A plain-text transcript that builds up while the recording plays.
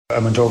I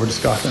went over to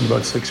Scotland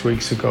about 6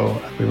 weeks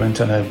ago. We went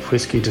on a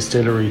whiskey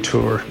distillery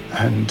tour,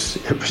 and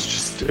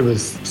it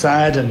was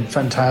sad and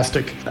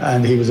fantastic.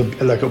 And he was a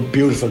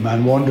beautiful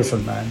man, wonderful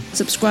man.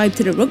 Subscribe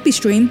to the rugby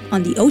stream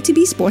on the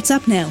OTB Sports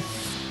app now.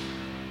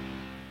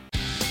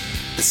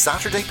 The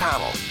Saturday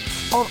Panel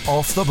on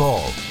Off the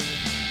Ball.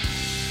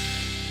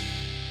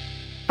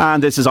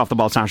 And this is Off the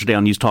Ball Saturday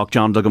on News Talk.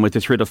 John Duggan with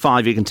you 3 to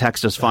 5. You can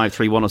text us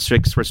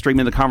 53106. We're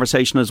streaming the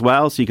conversation as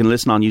well, so you can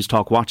listen on News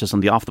Talk, watch us on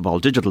the Off the Ball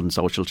digital and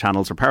social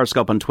channels, or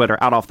Periscope on Twitter,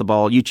 at Off the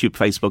Ball, YouTube,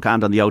 Facebook,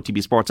 and on the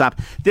OTB Sports app.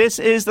 This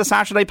is the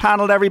Saturday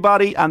Panel,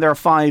 everybody, and there are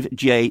 5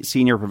 GAA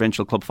Senior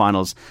Provincial Club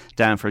finals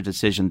down for a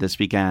decision this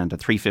weekend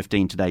at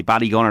 3:15 today.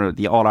 Ballygunner,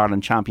 the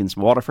All-Ireland champions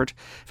Waterford,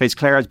 face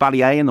Clare's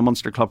Ballya in the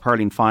Munster Club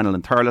hurling final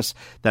in Thurles.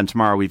 Then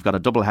tomorrow we've got a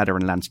double header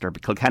in Leinster.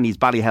 Kilkenny's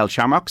Ballyhale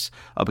Shamrocks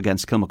up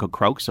against Kilmacud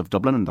Crokes of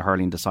Dublin in the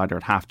hurling decider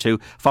at 2:30,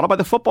 followed by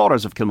the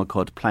footballers of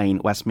Kilmacud playing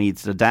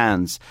Westmeath's The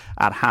Downs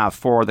at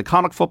 4:30. The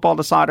Connacht football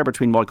decider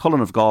between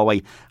Moycullen of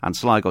Galway and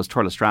Sligo's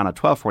Tourlestrane at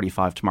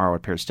 12:45 tomorrow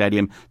at Pearse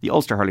Stadium. The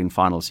Ulster hurling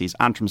final sees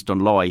Antrum's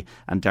Dunloy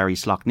and Derry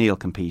Slough-Neil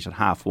compete at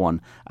 1:30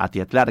 at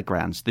the Athletic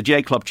Grounds. The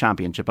GAA Club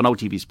Championship on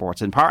OTB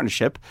Sports in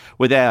partnership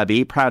with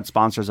AIB, proud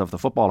sponsors of the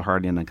Football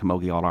Hurling and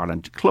Camogie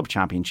All-Ireland Club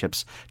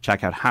Championships.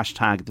 Check out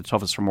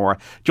 #TheToughest for more.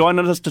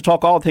 Joining us to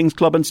talk all things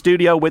club in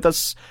studio with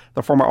us,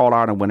 the former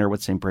All-Ireland winner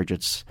with St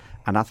Brigids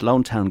and at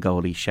Lone Town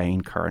goalie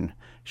Shane Curran.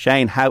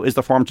 Shane, how is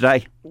the form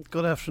today?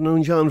 Good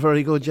afternoon, John.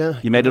 Very good, yeah.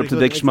 You made it up to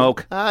Big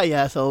Smoke?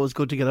 Yeah, it's always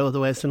good to get out of the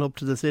West and up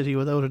to the city,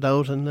 without a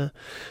doubt. And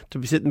to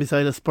be sitting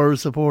beside a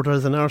Spurs supporter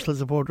as an Arsenal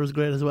supporter is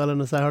great as well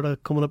on a Saturday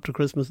coming up to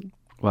Christmas.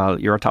 Well,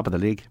 you're top of the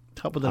league.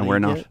 Top of the and league, we're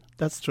not. Yeah,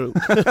 that's true.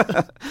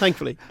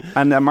 Thankfully.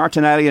 And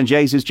Martinelli and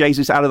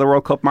Jesus out of the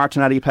World Cup.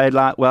 Martinelli played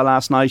well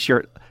last night.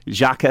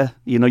 Xhaka,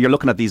 you're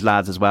looking at these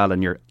lads as well,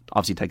 and you're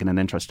obviously taking an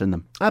interest in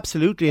them.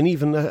 Absolutely, and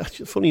even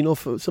funny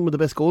enough, some of the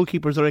best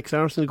goalkeepers are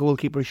ex-Arsenal.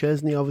 Goalkeeper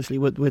Szczesny, obviously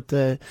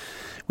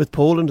with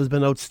Poland, has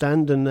been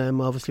outstanding.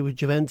 Obviously with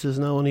Juventus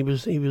now, and he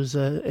was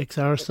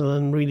ex-Arsenal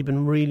and really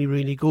been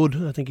really good.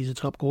 I think he's a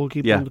top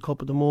goalkeeper in the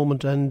cup at the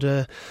moment, and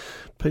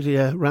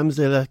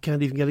Ramsdale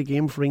can't even get a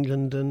game for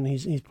England, and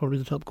he's probably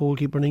the top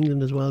goalkeeper in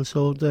England as well.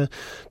 So the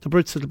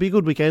Brits, it'll be a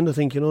good weekend. I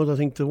think I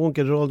think they won't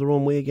get it all their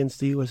own way against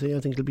the USA. I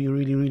think it'll be a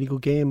really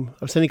good game.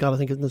 Or Senegal, I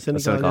think, isn't it?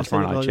 Senegal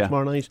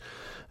tomorrow night.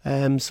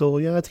 So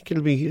I think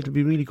it'll be a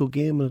really good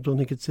game, and I don't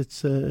think it's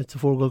a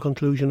 4-goal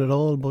conclusion at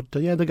all. But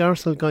the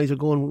Arsenal guys are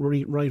going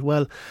right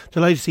well.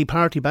 Delighted to see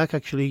Party back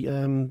actually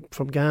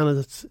from Ghana.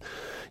 That's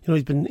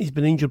he's been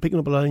injured, picking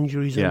up a lot of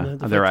injuries. And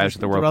they're out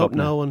of the World Cup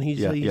now, and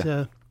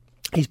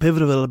he's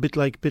pivotal, a bit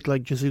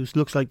like Jesus.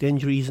 Looks like the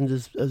injury isn't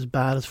as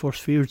bad as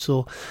first feared.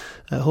 So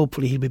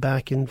hopefully he'll be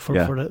back in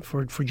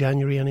for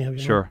January anyhow.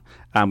 Sure.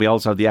 And we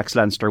also have the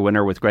ex-Leinster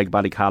winner with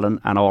Graigue-Ballycallan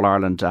and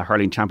All-Ireland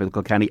hurling champion with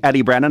Kilkenny,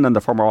 Eddie Brennan, and the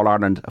former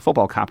All-Ireland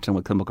football captain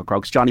with Kilmacud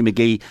Crokes, Johnny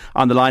Magee,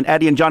 on the line.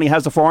 Eddie and Johnny,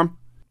 how's the form?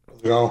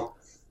 Hello.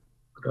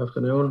 Good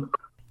afternoon.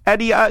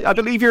 Eddie, I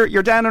believe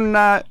you're down in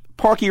Páirc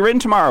Uí Rinn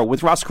tomorrow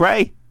with Ross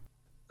Gray.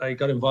 I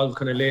got involved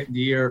kind of late in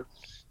the year,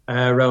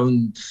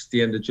 around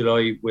the end of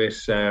July,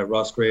 with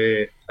Ross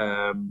Gray,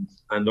 and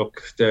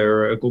look,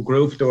 they're a good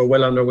group. They were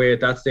well on their way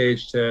at that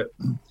stage to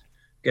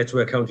get to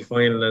a county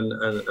final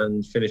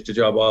and finish the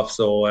job off.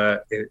 So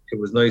it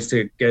was nice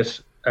to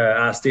get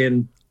asked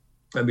in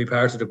and be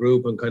part of the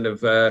group and kind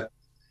of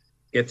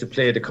get to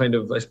play the kind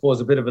of, I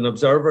suppose, a bit of an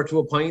observer to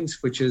a point,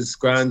 which is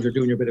grand. You're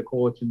doing your bit of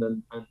coaching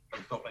and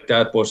stuff like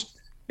that, but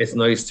it's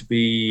nice to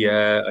be,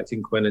 I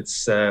think when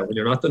it's when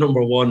you're not the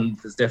number one,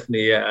 there's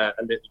definitely a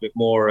little bit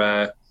more,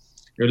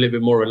 you're a little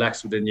bit more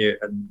relaxed within you,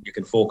 and you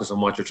can focus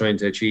on what you're trying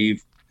to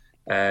achieve.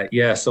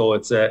 So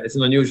it's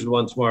an unusual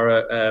one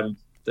tomorrow.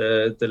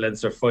 The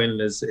Leinster final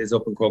is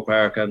up in Croke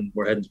Park, and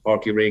we're heading to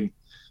Páirc Uí Rinn.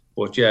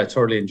 But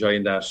thoroughly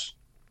enjoying that.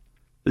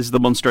 This is the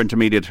Munster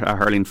Intermediate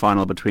hurling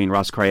final between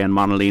Ross Gray and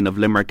Monaleen of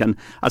Limerick, and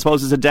I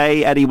suppose it's a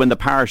day, Eddie, when the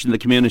parish and the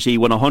community,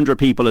 when 100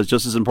 people is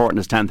just as important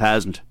as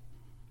 10,000.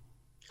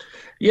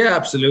 Yeah,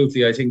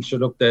 absolutely. I think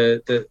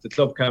the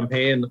club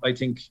campaign, I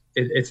think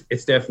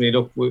it's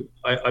definitely,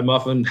 I'm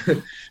often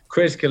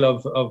critical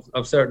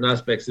of certain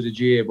aspects of the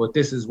GAA, but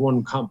this is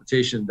one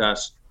competition that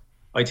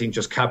I think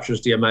just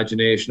captures the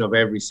imagination of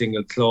every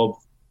single club,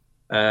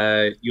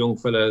 young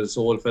fellas,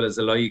 old fellas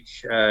alike,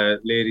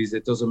 ladies.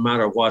 It doesn't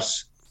matter what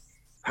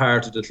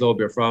part of the club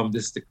you're from.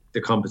 This is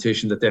the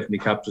competition that definitely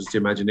captures the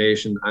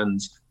imagination.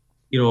 And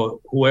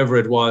whoever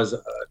it was,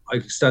 I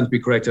stand to be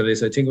corrected on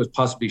this. I think it was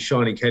possibly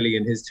Seanie Kelly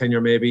in his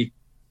tenure, maybe,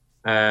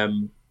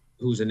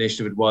 whose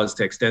initiative it was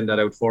to extend that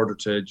out further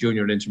to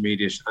junior and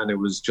intermediate, and it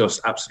was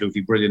just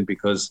absolutely brilliant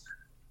because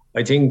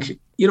I think,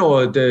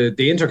 the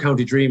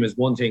inter-county dream is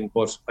one thing,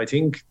 but I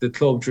think the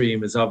club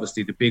dream is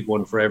obviously the big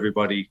one for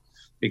everybody,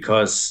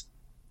 because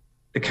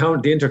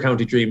the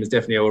inter-county dream is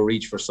definitely our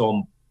reach for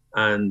some,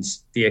 and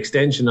the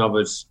extension of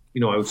it,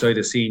 outside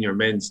of senior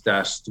meant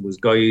that there was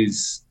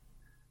guys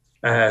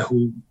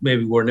who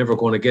maybe were never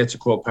going to get to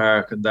Croke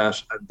Park, and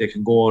they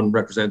can go and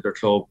represent their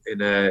club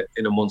in a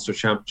Munster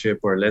Championship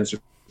or a Leinster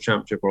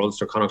Championship or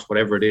Ulster Connacht,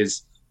 whatever it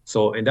is.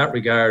 So in that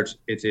regard,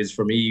 it is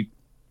for me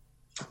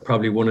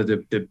probably one of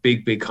the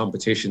big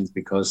competitions,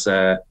 because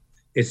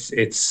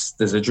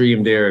there's a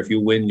dream there. If you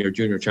win your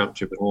junior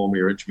championship at home,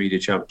 your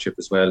intermediate championship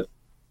as well,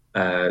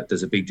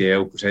 there's a big day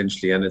out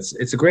potentially, and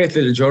it's a great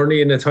little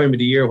journey in a time of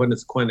the year when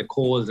it's kind of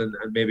cold and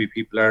maybe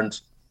people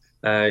aren't,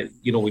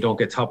 we don't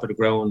get top of the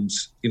ground,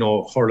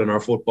 hurling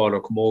our football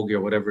or camogie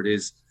or whatever it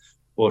is.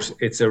 But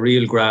it's a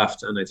real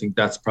graft, and I think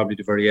that's probably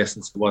the very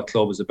essence of what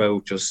club is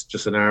about,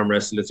 just an arm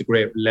wrestle. It's a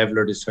great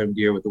leveller this time of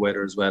year with the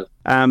weather as well.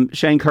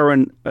 Shane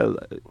Curran,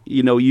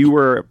 you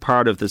were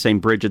part of the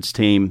St Brigids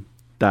team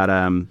that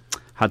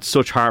had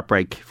such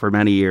heartbreak for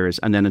many years,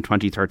 and then in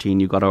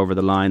 2013 you got over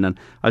the line. And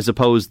I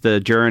suppose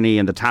the journey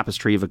and the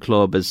tapestry of a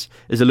club is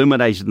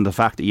illuminated in the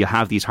fact that you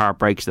have these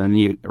heartbreaks, and then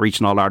you reach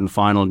an All-Ireland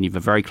final and you have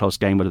a very close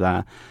game with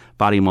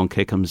Ballymon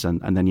Kickhams,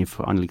 and then you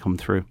finally come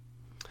through.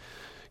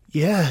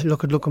 Yeah,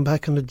 looking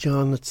back on it,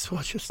 John, it's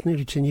just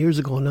nearly 10 years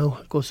ago now.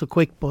 It goes so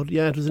quick, but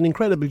yeah, it was an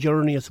incredible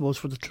journey, I suppose,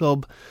 for the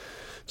club.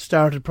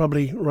 Started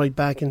probably right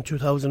back in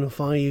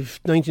 2005,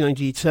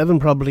 1997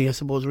 probably, I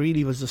suppose,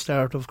 really was the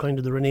start of kind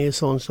of the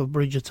renaissance of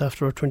Brigids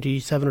after a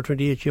 27 or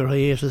 28 year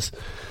hiatus,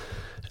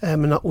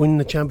 and not winning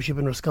the championship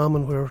in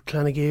Roscommon, where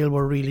Clan-Gael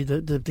were really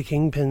the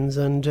kingpins.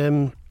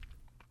 And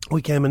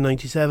we came in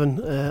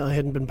 97. I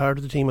hadn't been part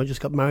of the team. I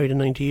just got married in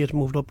 98 and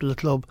moved up to the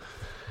club.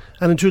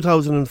 And in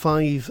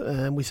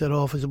 2005, we set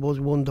off, I suppose,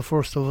 we won the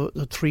first of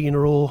the 3 in a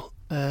row,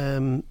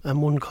 and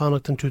won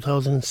Connacht in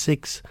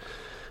 2006,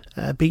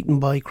 beaten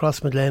by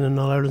Crossmaglen in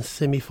All-Ireland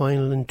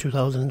semi-final in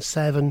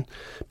 2007,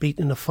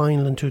 beaten in the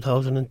final in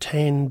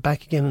 2010,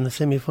 back again in the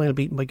semi-final,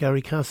 beaten by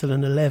Garrycastle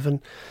in 11.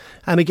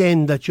 And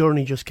again, that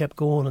journey just kept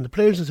going. And the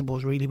players, I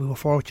suppose, really, we were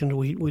fortunate.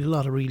 We had a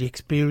lot of really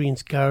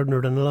experienced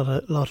garnered, and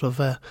a lot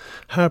of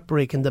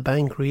heartbreak in the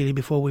bank, really,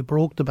 before we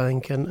broke the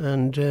bank.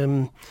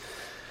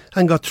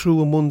 And got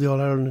through and won the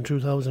All-Ireland in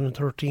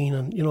 2013.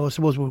 And, I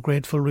suppose we're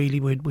grateful, really.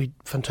 We'd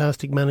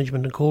fantastic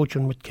management and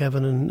coaching with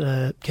Kevin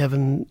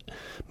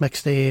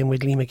McStay, and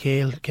with Lee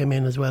McHale came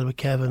in as well with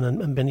Kevin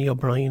and Benny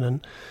O'Brien.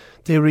 And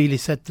they really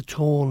set the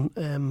tone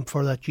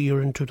for that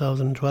year in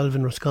 2012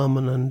 in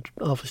Roscommon, and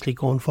obviously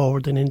going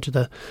forward then into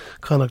the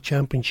Connacht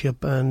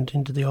Championship and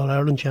into the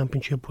All-Ireland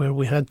Championship, where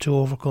we had to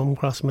overcome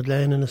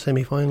Crossmaglen in the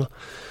semi-final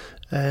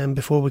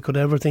before we could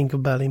ever think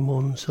of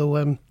Ballymon.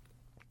 So,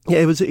 yeah,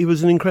 it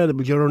was an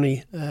incredible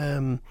journey,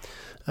 and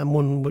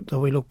one that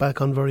we look back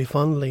on very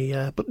fondly.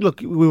 But look,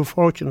 we were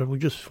fortunate. We were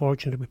just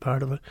fortunate to be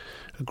part of a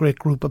great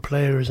group of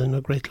players and a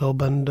great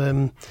club,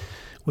 and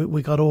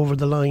we got over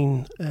the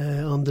line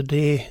on the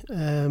day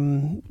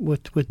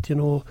with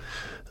a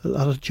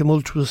lot of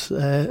tumultuous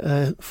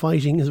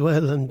fighting as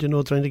well, and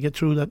trying to get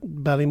through that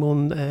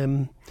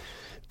Ballymon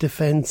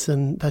defence.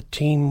 And that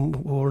team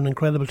were an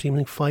incredible team. I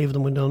think 5 of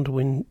them went on to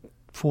win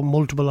 4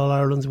 multiple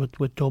All-Irelands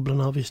with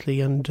Dublin,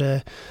 obviously, and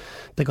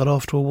they got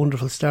off to a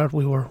wonderful start.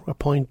 We were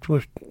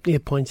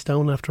 8 points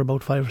down after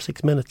about 5 or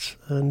 6 minutes,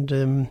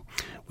 and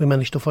we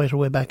managed to fight our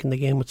way back in the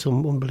game with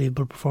some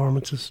unbelievable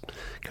performances.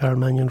 Carl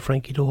Mannion,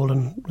 Frankie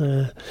Dolan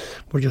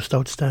were just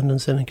outstanding.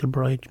 Senan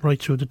Kilbride right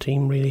through the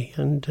team, really,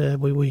 and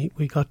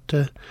we got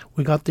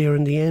there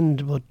in the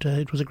end. But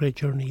it was a great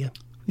journey. Yeah.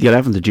 The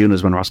 11th of June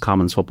is when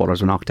Roscommon's footballers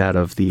were knocked out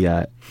of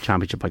the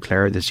championship by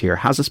Clare this year.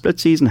 Has a split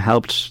season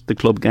helped the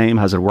club game?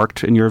 Has it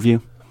worked in your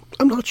view?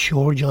 I'm not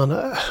sure, John.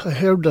 I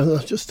heard, I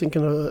was just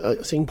thinking,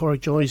 seeing Pádraig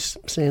Joyce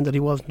saying that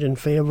he wasn't in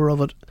favour of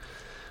it.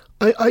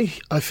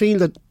 I feel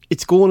that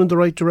it's going in the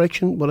right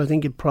direction, but I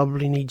think it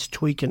probably needs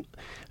tweaking.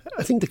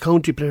 I think the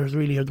county players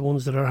really are the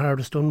ones that are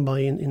hardest done by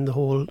in the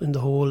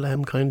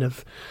whole kind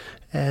of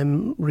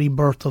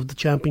rebirth of the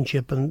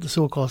championship and the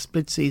so-called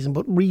split season.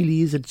 But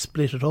really, is it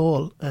split at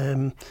all?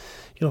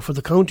 For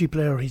the county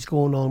player, he's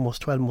going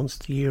almost 12 months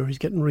a year. He's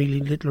getting really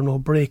little or no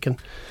break. And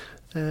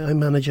I'm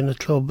managing a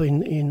club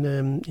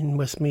in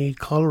Westmeath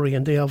Colliery,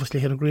 and they obviously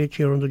had a great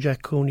year under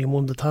Jack Cooney and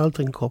won the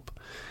Tailteann Cup.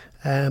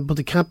 But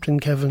the captain,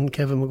 Kevin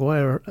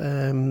Maguire,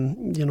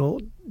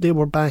 they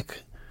were back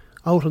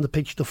out on the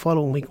pitch the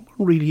following week, weren't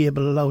really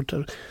allowed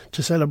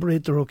to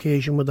celebrate their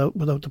occasion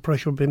without the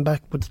pressure of being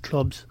back with the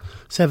clubs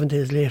 7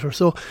 days later.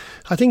 So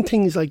I think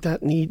things like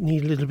that need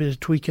a little bit of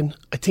tweaking.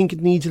 I think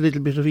it needs a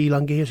little bit of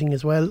elongating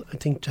as well. I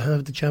think to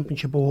have the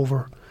championship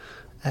over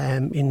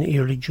in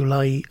early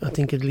July, I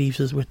think it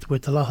leaves us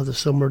with a lot of the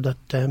summer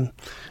that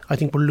I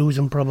think we're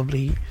losing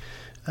probably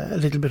a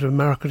little bit of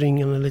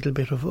marketing and a little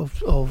bit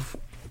of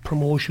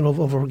promotion of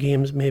our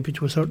games, maybe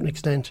to a certain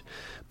extent.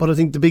 But I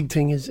think the big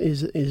thing is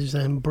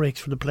breaks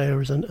for the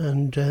players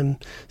and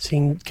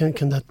seeing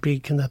can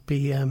that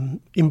be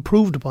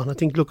improved upon. I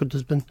think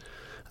there's been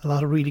a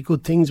lot of really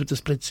good things with the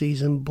split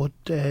season, but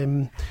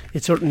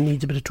it certainly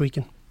needs a bit of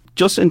tweaking.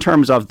 Just in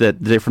terms of the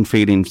different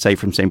feelings, say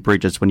from St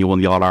Brigids when you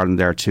won the All Ireland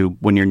there to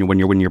when you're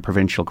winning your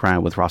provincial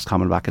crown with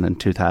Roscommon back in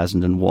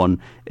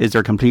 2001, is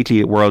there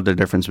completely a world of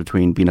difference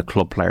between being a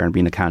club player and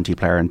being a county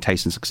player and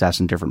tasting success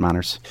in different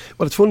manners?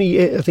 Well, it's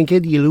funny. I think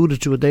Eddie alluded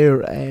to it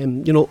there.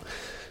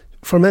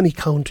 for many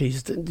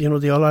counties,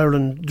 the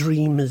All-Ireland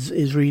dream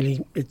is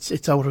really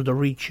it's out of the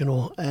reach,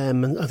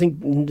 and I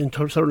think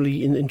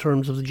certainly in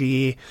terms of the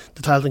GAA,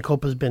 the Tailteann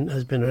Cup has been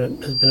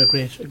a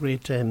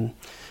great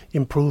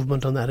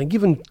improvement on that, and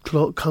given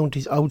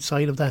counties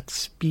outside of that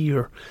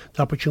sphere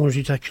the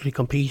opportunity to actually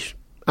compete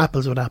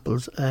apples with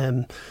apples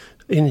in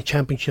a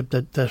championship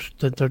that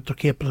they're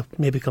capable of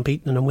maybe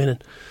competing and winning.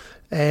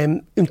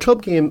 In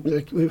club game,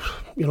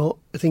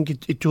 I think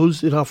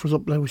it offers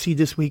up, like we see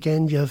this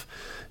weekend. You have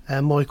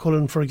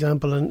Moycullen, for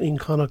example, in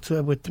Connacht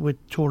with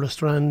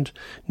Tourlestrane.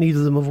 Neither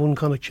of them have won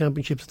Connacht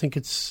championships. I think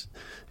it's,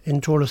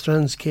 in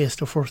Tourlestrane's case,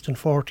 the first in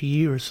 40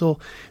 years. So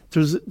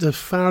there's the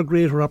far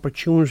greater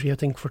opportunity, I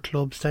think, for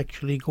clubs to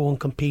actually go and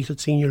compete at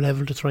senior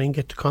level to try and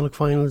get to Connacht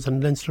finals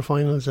and Leinster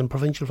finals and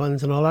provincial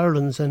finals and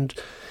All-Irelands. And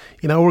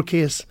in our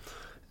case,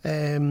 to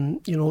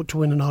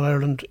win an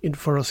All-Ireland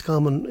for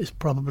Roscommon is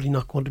probably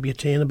not going to be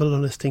attainable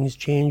unless things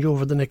change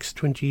over the next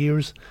 20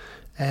 years.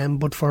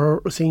 But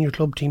for a senior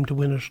club team to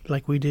win it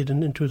like we did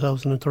in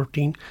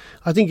 2013,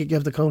 I think it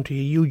gave the county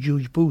a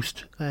huge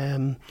boost,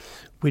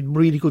 with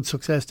really good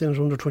success then at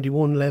under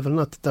 21 level.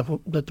 Not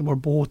that they were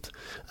both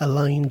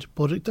aligned,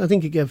 but I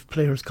think it gave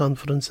players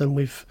confidence, and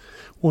we've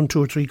won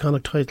 2 or 3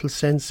 Connacht titles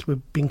since.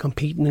 We've been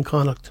competing in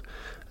Connacht.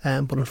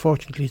 But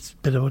unfortunately it's a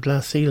bit of a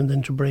glass ceiling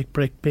then to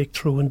break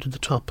through into the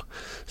top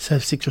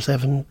 6 or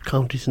 7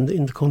 counties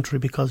in the country,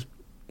 because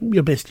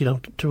you're basically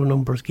down to a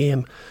numbers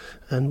game,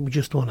 and we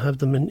just don't have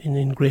them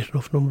in great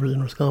enough numbers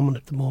in Roscommon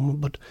at the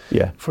moment. But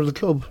for the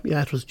club,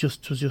 it was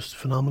just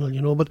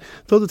phenomenal, But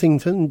the other thing,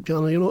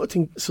 John, I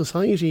think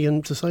society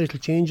and societal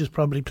changes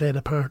probably played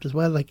a part as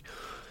well. Like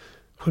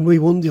when we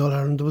won the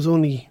All-Ireland, there was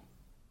only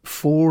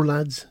 4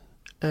 lads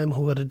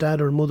who had a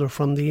dad or a mother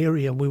from the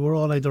area. We were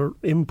all either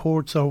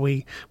imports, or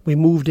we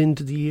moved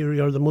into the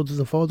area, or the mothers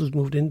and fathers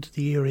moved into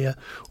the area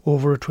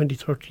over a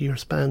 20-30 year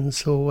span.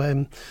 So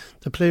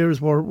the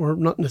players were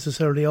not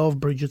necessarily of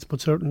Brigids,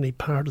 but certainly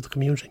part of the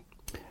community.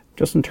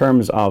 Just in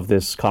terms of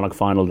this Connacht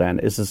final then,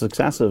 is the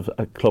success of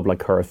a club like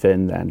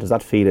Currafin then, does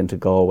that feed into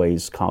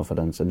Galway's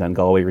confidence? And then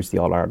Galway reached the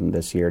All-Ireland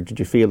this year. Did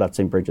you feel that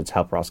St Brigids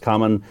helped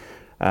Roscommon?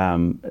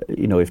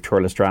 If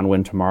Tourlestrane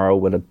win tomorrow,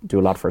 will it do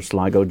a lot for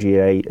Sligo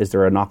GAA? Is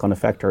there a knock-on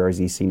effect, or is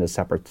he seen as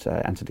separate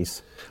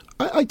entities?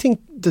 I think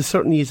there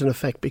certainly is an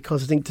effect,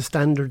 because I think the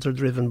standards are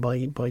driven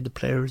by the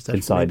players that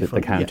inside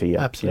the county.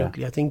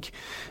 Absolutely. I think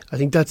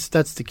that's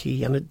the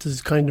key, and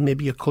there's kind of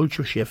maybe a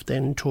culture shift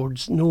then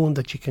towards knowing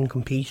that you can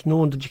compete,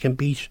 knowing that you can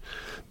beat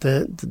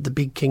the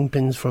big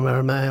kingpins from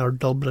Armagh or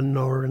Dublin,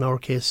 or in our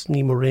case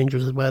Nemo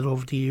Rangers as well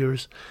over the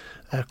years.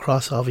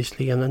 Cross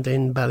obviously, and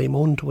then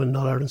Ballymun to win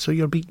All-Ireland. So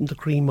you're beating the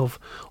cream of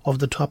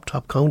the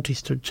top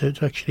counties to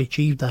actually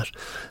achieve that,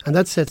 and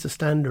that sets a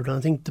standard. And I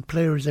think the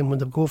players then, when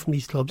they go from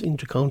these clubs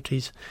into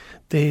counties,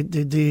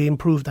 they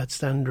improve that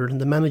standard, and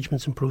the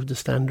management's improved the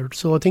standard.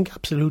 So I think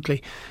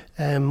absolutely,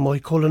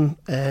 Moycullen,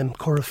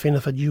 Currafin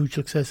have had huge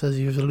success, as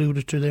you've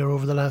alluded to there,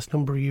 over the last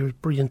number of years.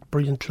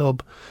 Brilliant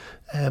club.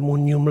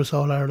 Won numerous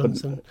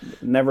All-Irelands. And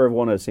never have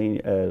won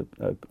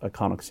a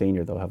Connacht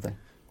senior though, have they?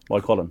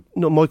 Moycullen?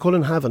 No,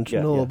 Moycullen haven't,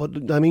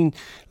 but I mean,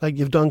 like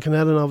you've Duncan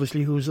Allen,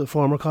 obviously, who's a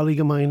former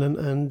colleague of mine,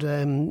 and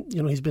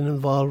he's been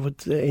involved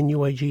with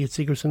NUIG at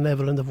Sigerson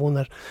level, and they've won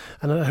that.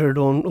 And I heard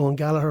Owen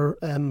Gallagher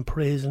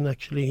praising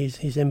actually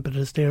his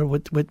impetus there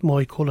with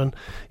Moycullen.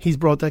 He's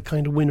brought that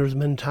kind of winner's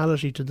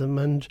mentality to them,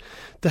 and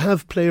they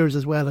have players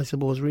as well, I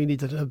suppose, really,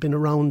 that have been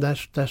around that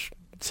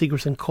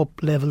Sigerson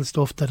Cup level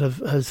stuff that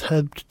has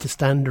helped the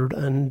standard,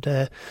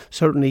 and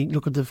certainly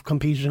look at they've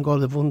competed in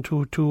Galway. They've won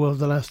two of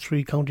the last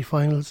 3 county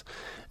finals.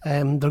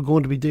 They're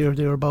going to be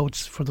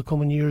thereabouts for the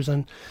coming years,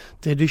 and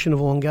the addition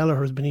of Owen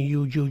Gallagher has been a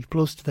huge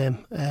plus to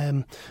them.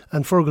 And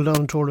Fergal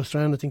down in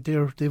Tourlestrane, I think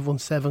they've won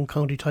 7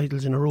 county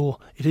titles in a row.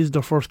 It is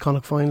their first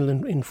Connacht final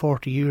in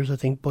 40 years, I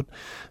think. But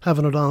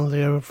having O'Donnell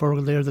there,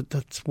 Fergal there,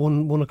 that's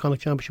won a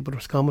Connacht championship with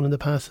Roscommon in the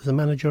past as a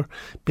manager,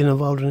 been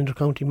involved in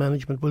inter-county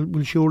management,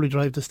 will surely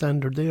drive the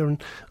standard there.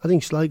 And I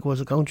think Sligo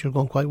as a county are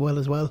going quite well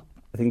as well.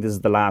 I think this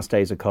is the last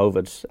days of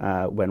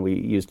COVID when we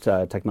used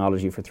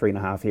technology for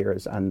 3.5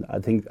 years, and I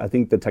think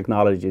the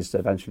technology is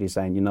eventually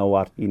saying, you know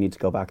what, you need to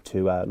go back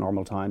to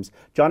normal times.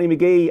 Johnny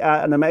Magee,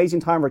 an amazing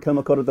time for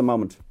Kilmacud at the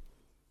moment.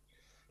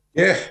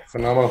 Yeah,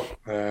 phenomenal.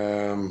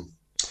 The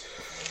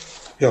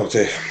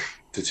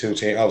two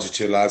teams,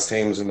 obviously 2 lads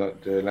teams in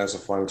the Leinster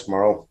final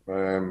tomorrow.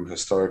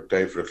 Historic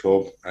day for the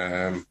club.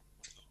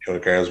 The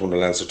girls won the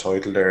Leinster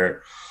title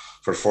there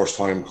for the first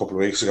time a couple of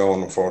weeks ago,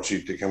 and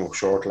unfortunately they came up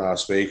short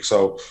last week.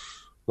 So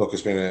look,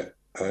 it's been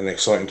an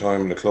exciting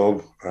time in the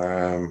club,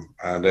 and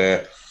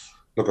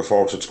looking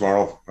forward to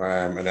tomorrow.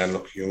 And then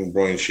look, young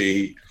Brian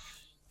Sheehy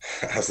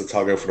has the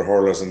tug out for the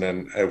hurlers and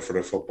then out for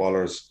the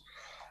footballers.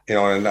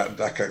 And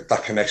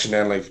that connection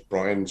then, like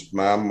Brian's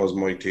mum was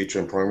my teacher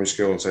in primary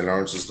school in St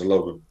Lawrence's, the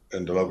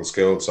local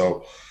school.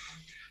 So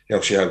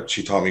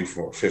she taught me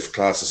from 5th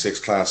class to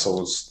 6th class.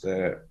 So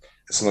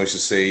it's nice to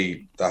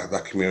see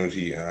that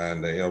community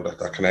and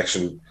that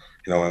connection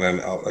you know. And then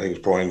I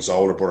think Brian's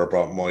older brother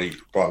brought Lauren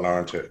or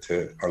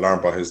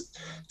Lauren brought him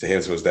to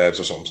his dad's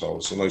or something. So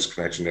it's a nice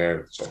connection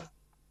there. So.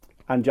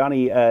 And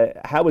Johnny,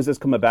 how has this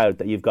come about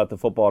that you've got the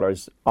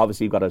footballers?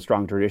 Obviously, you've got a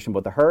strong tradition,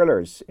 but the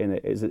hurlers in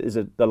it, is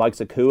it the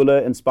likes of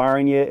Coola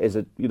inspiring you? Is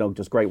it, you know,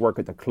 just great work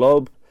at the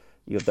club?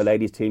 You have the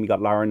ladies team, you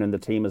got Lauren in the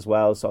team as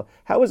well. So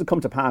how has it come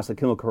to pass that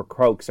Kilmacud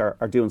Crokes are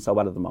doing so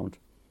well at the moment?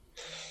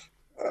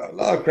 A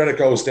lot of credit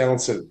goes down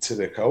to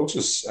the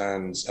coaches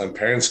and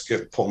parents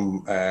get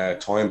putting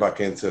time back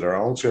into their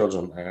own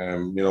children.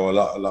 You know, a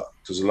lot.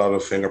 There's a lot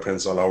of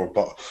fingerprints all over,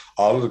 but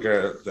all of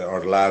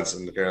the lads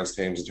and the girls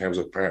teams in terms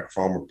of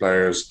former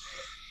players,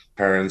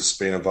 parents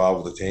being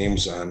involved with the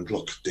teams, and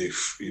look,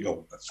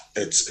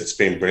 it's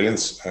been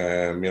brilliant.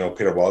 You know,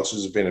 Peter Walsh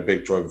has been a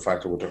big driving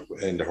factor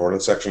in the hurling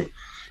section.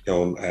 You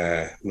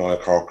know, Niall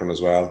Corcoran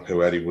as well,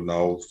 who Eddie would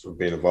know from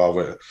being involved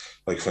with,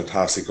 like,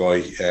 fantastic guy.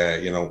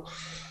 You know,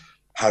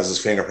 has his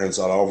fingerprints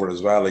all over it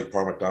as well. Like,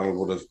 Paul McDonald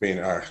would have been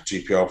our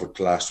GPO for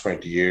the last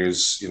 20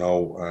 years, you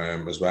know,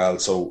 as well.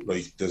 So,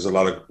 like, there's a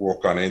lot of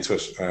work gone into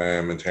it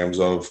in terms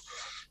of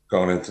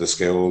going into the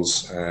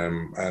schools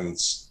and,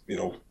 you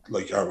know,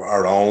 like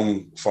our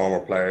own former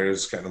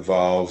players getting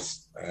involved,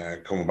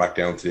 coming back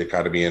down to the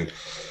academy and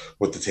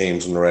with the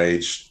teams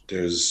underage.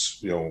 There's,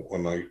 you know,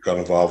 when I got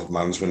involved with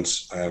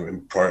management,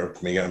 prior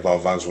to me getting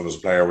involved with management as a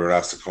player, we were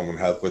asked to come and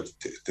help with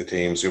the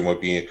teams who might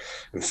be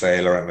in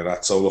fail or anything like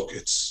that. So, look,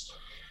 it's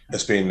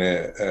been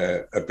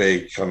a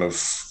big kind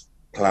of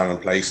plan in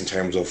place in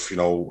terms of, you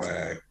know,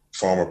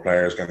 former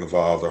players getting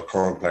involved or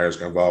current players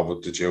getting involved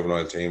with the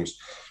juvenile teams,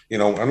 you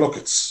know. And look,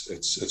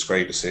 it's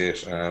great to see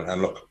it,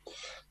 and look,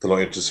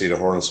 delighted to see the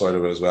hurling side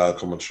of it as well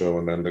coming through.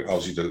 And then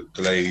obviously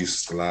the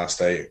ladies, the last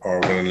day are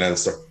winning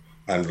Leinster,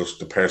 and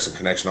the personal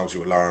connection obviously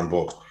with Lauren,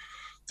 but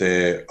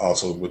they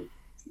also with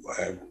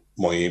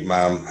my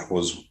mum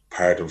was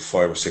part of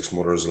 5 or 6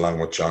 mothers along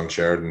with John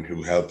Sheridan,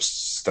 who helped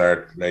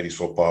start ladies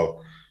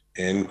football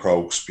in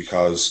Crokes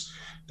because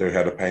they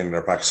had a pain in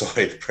their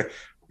backside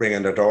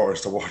bringing their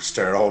daughters to watch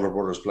their older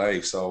brothers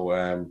play. So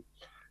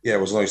yeah,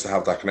 it was nice to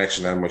have that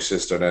connection. And my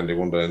sister, then they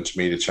won the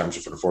intermediate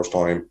championship for the first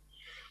time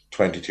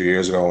 22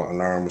 years ago, and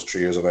Lauren was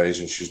 3 years of age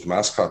and she was the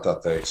mascot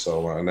that day.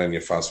 So and then you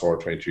fast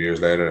forward 22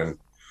 years later and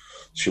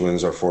she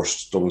wins her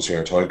first Dublin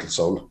senior title.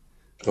 So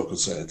look,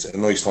 it's a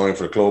nice time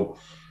for the club,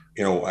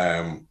 you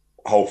know.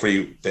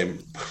 Hopefully they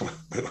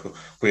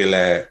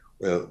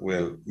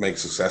we'll make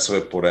success of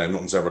it, but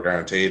nothing's ever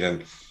guaranteed,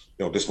 and,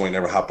 you know, this might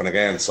never happen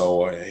again.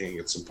 So I think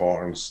it's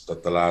important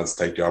that the lads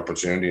take the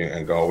opportunity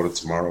and go with it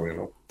tomorrow, you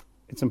know.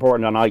 It's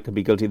important, and I could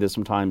be guilty of this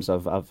sometimes,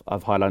 of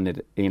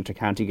highlighting the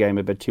inter-county game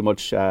a bit too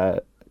much,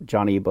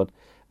 Johnny, but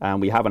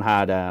we haven't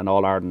had an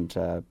All-Ireland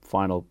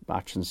final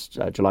match since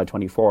July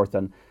 24th,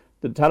 and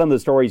telling the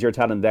stories you're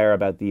telling there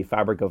about the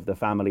fabric of the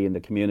family and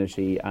the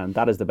community, and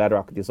that is the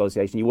bedrock of the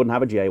association. You wouldn't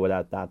have a GAA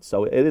without that.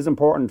 So it is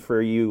important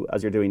for you,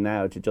 as you're doing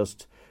now, to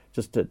just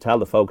to tell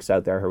the folks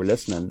out there who are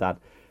listening that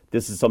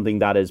this is something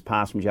that is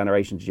passed from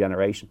generation to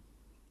generation.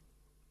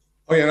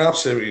 Oh yeah,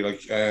 absolutely.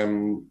 Like,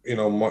 you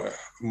know,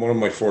 one of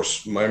my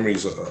first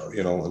memories,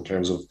 you know, in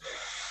terms of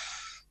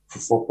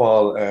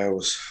football,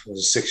 was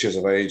 6 years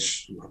of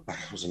age.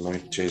 It was in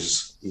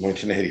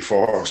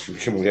 1984. I was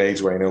becoming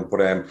age right now,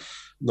 but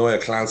Noah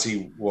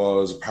Clancy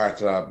was a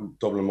part of that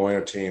Dublin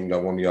minor team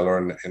that won the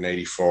All-Ireland in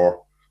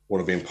 '84. Would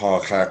have been Paul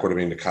Clark, would have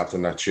been the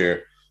captain that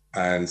year,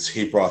 and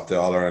he brought the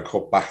All-Ireland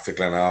Cup back to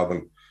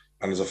Glenalbyn.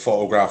 And there's a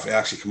photograph, it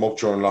actually came up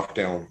during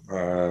lockdown,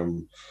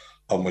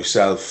 of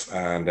myself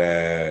and,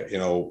 you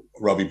know,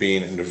 Robbie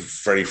Bean in the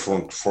very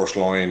first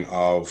line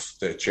of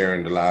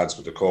cheering the lads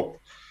with the cup,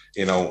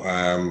 you know,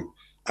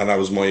 and that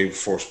was my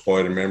first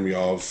boiling memory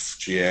of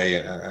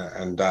GAA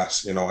and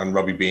that, you know, and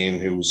Robbie Bean,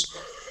 who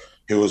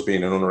has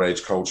been an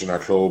underage coach in our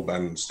club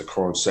and is the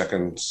current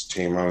second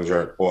team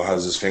manager, but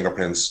has his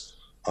fingerprints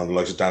on the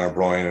likes of Dan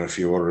O'Brien and a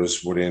few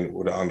others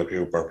on the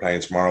group are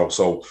playing tomorrow.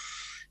 So,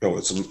 you know,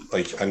 it's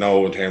like, I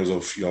know in terms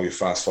of, you know, you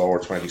fast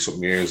forward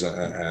 20-something years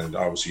and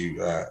obviously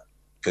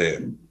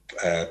the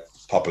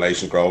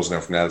population grows and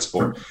everything else,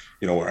 but,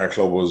 you know, our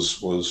club was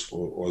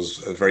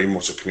very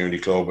much a community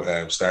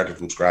club, started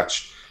from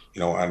scratch,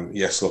 you know, and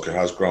yes, look, it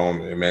has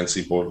grown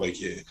immensely, but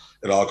like it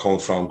all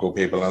comes from good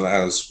people. And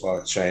as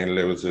Shane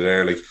alluded to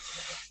there, like, you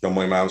know,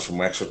 my mom's from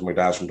Wexford, my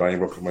dad's from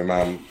Donnybrook, and my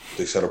mom,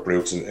 they set up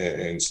roots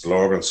in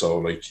Stillorgan. So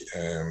like,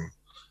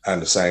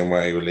 and the same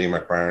way with Lee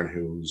McBarn,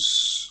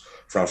 who's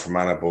from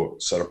Fermanagh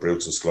but set up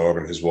roots in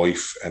Stillorgan. His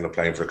wife ended up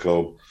playing for the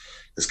club.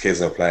 His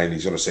kids are playing.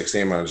 He's under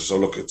 16 manager. So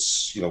look,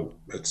 it's, you know,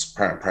 it's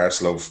part and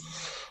parcel of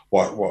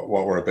what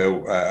we're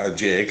about.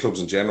 GAA clubs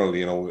in general,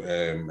 you know,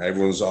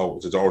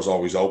 the door's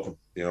always open,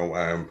 you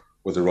know,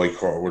 with the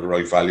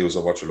right values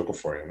of what you're looking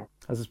for, you know.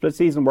 Has the split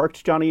season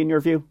worked, Johnny, in your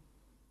view?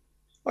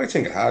 I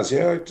think it has,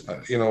 yeah.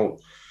 You know,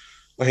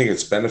 I think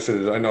it's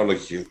benefited. I know,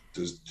 like,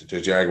 there's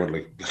the argument,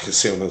 like as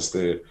soon as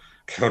the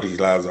county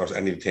lads or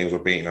any teams were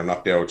beaten or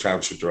knocked out of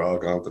championship, they're all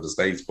gone to the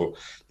States. But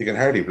you can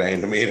hardly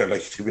blame them either.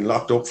 Like, they've been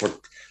locked up for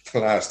the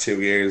last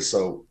 2 years.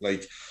 So,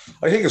 like,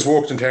 I think it's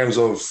worked in terms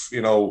of,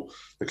 you know,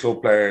 the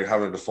club player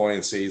having a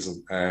defiant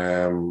season.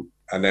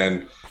 And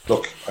then,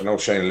 look, I know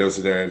Shane alluded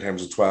to there in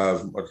terms of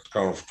 12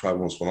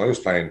 months when I was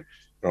playing,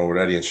 you know, with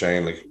Eddie and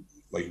Shane,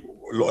 like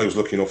I was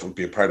lucky enough to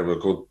be a part of a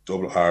good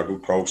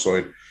good Crokes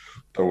side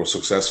that was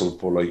successful.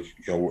 But, like,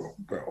 you know,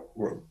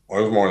 I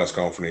was more or less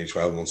going for nearly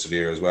 12 months of the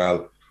year as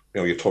well.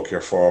 You know, you took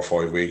your 4 or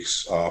 5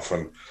 weeks off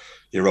and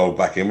you rolled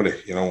back in with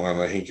it, you know, and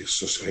I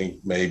think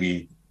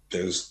maybe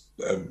there's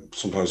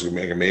sometimes we can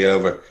make a meal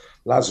of it.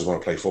 Lads just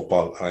want to play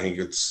football, and I think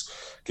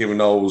it's giving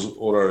those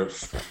other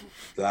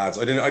lads.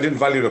 I didn't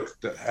value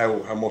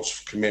how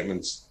much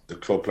commitment the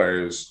club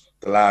players,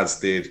 the lads,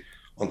 did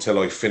until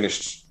I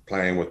finished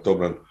playing with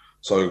Dublin.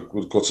 So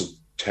I got to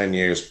 10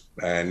 years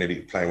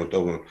nearly playing with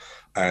Dublin,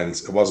 and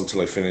it wasn't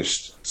until I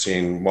finished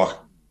seeing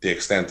what the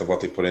extent of what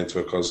they put into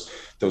it, because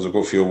there was a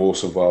good few of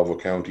us involved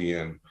with county,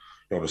 and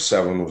you know, the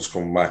 7 was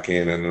coming back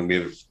in, and then we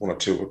had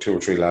two or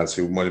three lads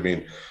who might have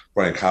been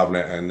Brian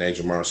Cabinet and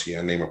Nigel Mercy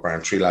and Neil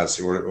McBarn, 3 lads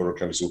who were other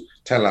counties. So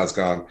 10 lads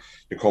gone.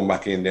 You come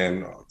back in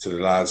then to the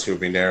lads who've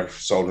been there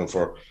soldiering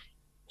for,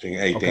 I think,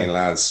 18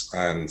 lads,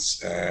 and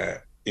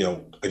you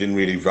know, I didn't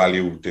really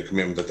value the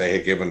commitment that they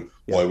had given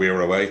while we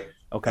were away.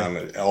 And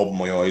it opened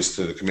my eyes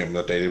to the commitment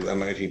that they did,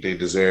 and I think they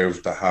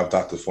deserve to have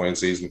that defiant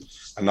season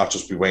and not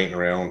just be waiting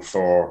around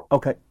for.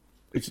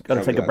 We're just going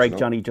to take a break,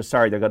 Johnny. Just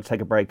sorry, they're going to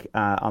take a break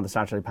on the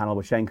Saturday panel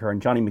with Shane Curran,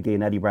 Johnny Magee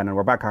and Eddie Brennan.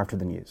 We're back after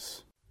the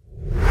news.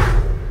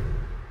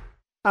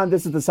 And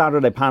this is the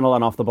Saturday panel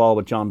on Off the Ball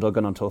with John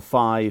Duggan until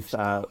 5,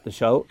 the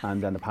show,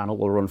 and then the panel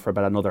will run for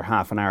about another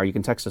half an hour. You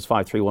can text us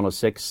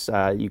 53106,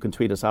 you can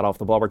tweet us at Off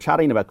the Ball. We're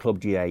chatting about Club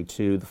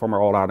GAA2, the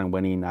former All-Ireland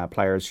winning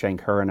players Shane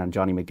Curran and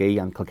Johnny Magee,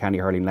 and Kilkenny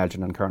hurling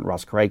legend and current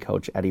Ross Craig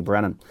coach Eddie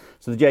Brennan.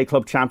 So the GAA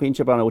Club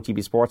Championship on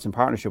OTB Sports in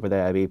partnership with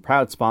AIB,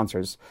 proud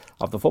sponsors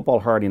of the football,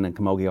 hurling and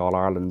camogie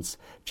All-Irelands.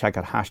 Check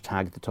out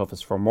hashtag the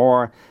toughest for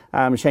more.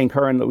 Shane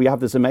Curran, we have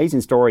this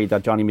amazing story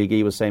that Johnny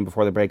Magee was saying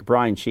before the break.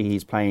 Brian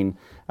Sheehy's playing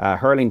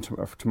hurling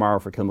tomorrow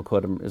for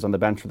Kilmacud and is on the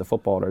bench for the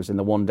footballers in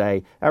the one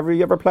day.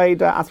 You ever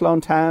played Athlone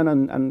Town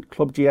and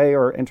Club GAA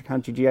or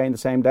Intercounty GAA in the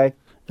same day?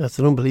 That's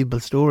an unbelievable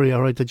story,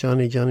 all right, that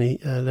Johnny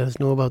let us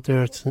know about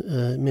there. It's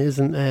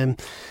amazing. I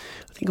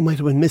think I might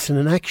have been missing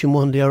in action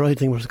one day, all right. I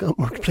think we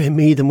were playing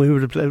Meath and we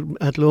were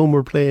at Lome,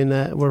 we're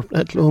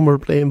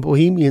playing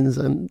Bohemians,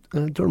 and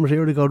Dermot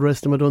Early, God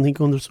rest him, I don't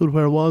think understood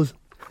where it was.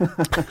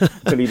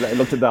 Till he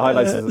looked at the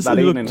highlights that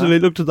evening. Till he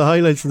looked at the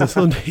highlights on the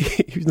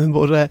Sunday evening.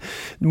 But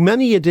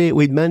many a day,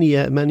 we'd many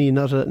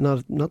not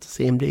the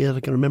same day that I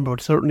can remember,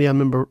 but certainly I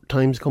remember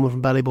times coming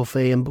from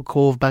Ballybuffet and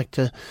Cove back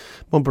to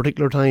one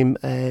particular time,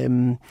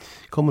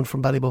 coming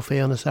from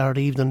Ballybuffet on a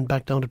Saturday evening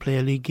back down to play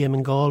a league game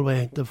in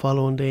Galway the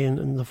following day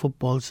in the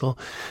football. So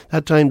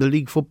that time the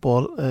league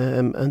football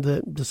and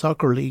the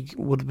soccer league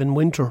would have been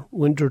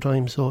winter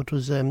time. So it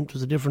was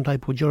a different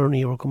type of journey.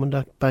 You were coming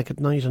back at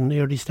night and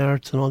early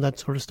starts and all that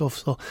sort of stuff.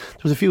 So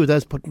there was a few of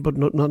those, but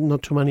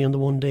not too many on the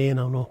one day.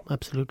 No,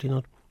 absolutely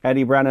not.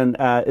 Eddie Brennan,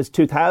 it's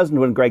 2000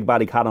 when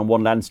Graigue-Ballycallan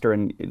won Leinster,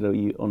 and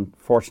you,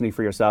 unfortunately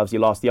for yourselves, you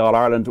lost the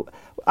All-Ireland.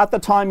 At the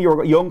time, you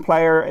were a young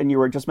player and you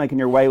were just making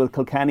your way with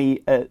Kilkenny.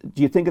 Do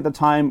you think at the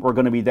time we're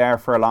going to be there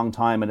for a long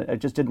time, and it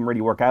just didn't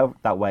really work out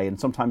that way? And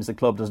sometimes the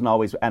club doesn't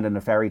always end in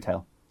a fairy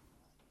tale.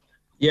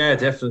 Yeah,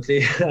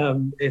 definitely.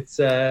 It's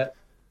a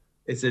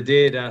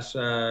day that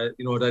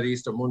that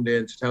Easter Monday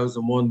in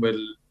 2001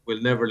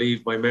 will never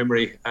leave my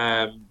memory,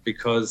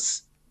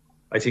 because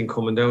I think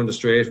coming down the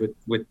straight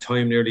with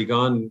time nearly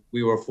gone,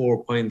 we were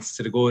 4 points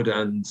to the good,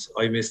 and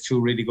I missed 2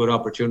 really good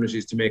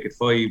opportunities to make it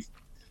 5.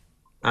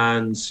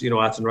 And,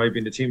 Athenry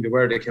being the team they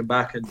were, they came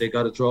back and they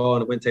got a draw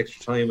and it went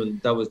extra time,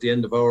 and that was the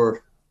end of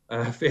our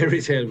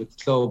fairy tale with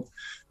the club.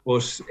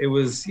 But it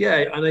was,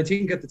 and I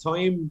think at the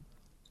time,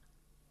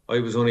 I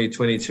was only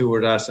 22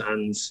 or that,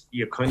 and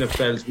you kind of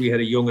felt we had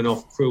a young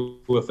enough crew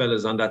of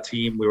fellas on that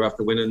team. We were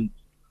after winning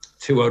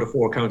 2 out of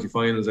 4 county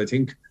finals. I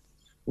think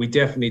we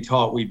definitely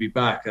thought we'd be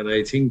back, and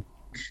I think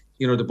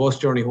the bus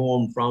journey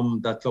home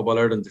from that Club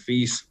All-Ireland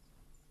defeat,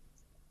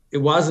 it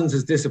wasn't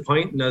as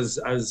disappointing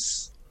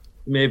as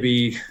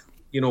maybe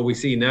we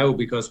see now,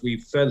 because we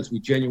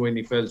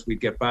genuinely felt we'd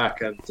get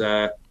back,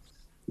 and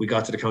we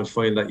got to the county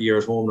final that year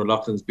at home. The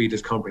Loughlin's beat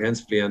us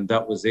comprehensively, and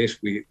that was it.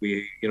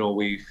 We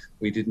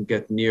didn't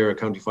get near a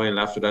county final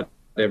after that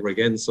ever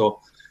again. So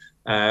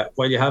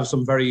while you have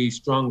some very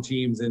strong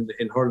teams in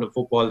hurling and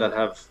football that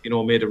have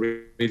made a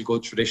really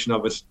good tradition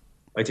of it,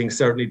 I think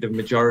certainly the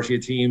majority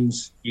of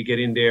teams, you get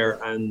in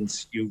there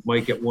and you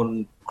might get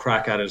one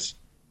crack at it,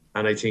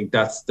 and I think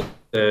that's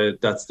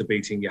the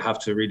big thing. You have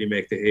to really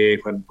make the hay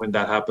when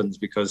that happens,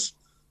 because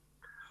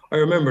I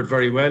remember it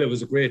very well. It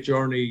was a great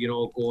journey,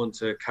 going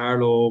to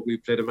Carlow. We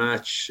played a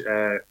match,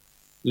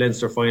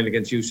 Leinster final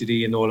against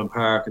UCD in Nolan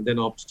Park, and then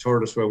up to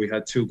Tourlestrane, where we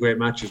had 2 great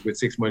matches with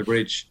 6 Mile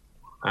Bridge,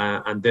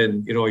 and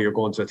then you're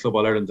going to Club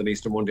All-Ireland on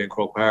Easter Monday in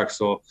Croke Park.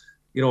 So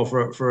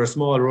for a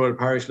small rural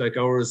parish like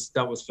ours,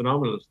 that was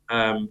phenomenal.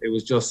 It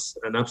was just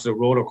an absolute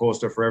roller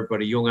coaster for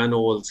everybody, young and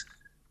old.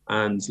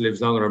 and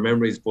lives long in our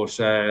memories. But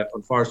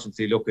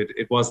unfortunately, look,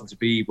 it wasn't to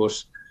be.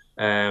 But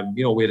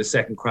we had a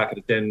second crack at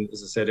it then,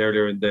 as I said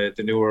earlier, in the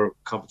newer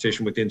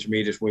competition with the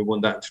intermediate when we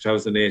won that in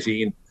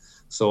 2018.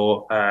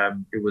 So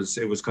it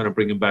was kind of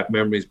bringing back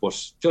memories, but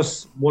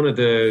just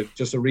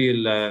a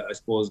real I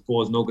suppose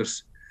gold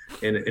nugget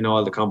in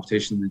all the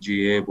competition in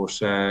the GAA. But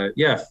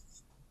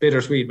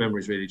bittersweet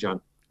memories really, John.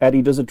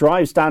 Eddie, does it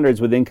drive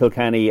standards within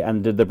Kilkenny,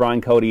 and did the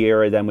Brian Cody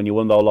era then, when you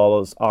won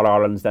all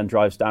Irelands, then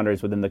drive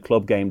standards within the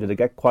club game? Did it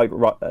get quite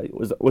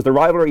was the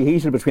rivalry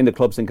heated between the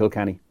clubs in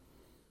Kilkenny?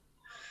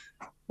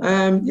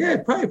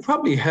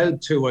 Probably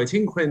helped too. I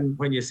think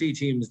when you see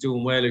teams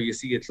doing well, or you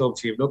see a club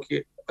team, look,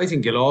 I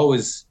think you'll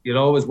always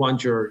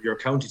want your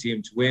county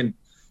team to win.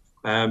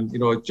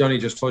 Johnny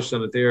just touched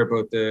on it there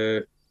about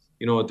the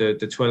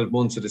 12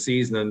 months of the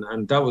season,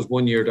 and that was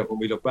one year that when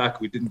we look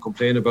back we didn't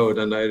complain about,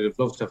 and I'd have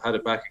loved to have had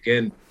it back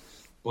again.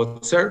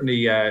 But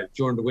certainly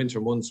during the winter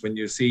months, when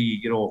you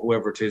see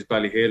whoever it is,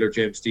 Ballyhale or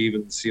James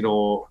Stephens,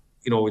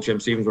 with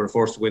James Stephens were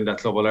forced to win that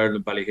Club All-Ireland,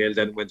 and Ballyhale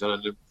then went on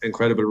an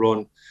incredible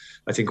run.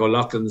 I think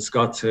O'Loughlin's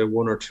got to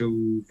one or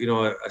two,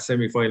 a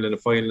semi-final and a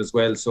final as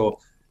well. So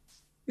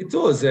it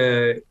does.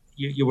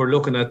 You were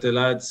looking at the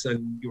lads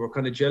and you were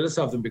kind of jealous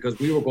of them, because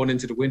we were going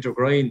into the winter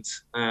grind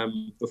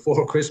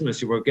before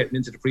Christmas. You were getting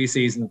into the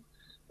pre-season,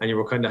 and you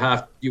were kind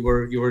of you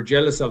were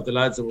jealous of the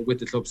lads that were with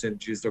the club, saying,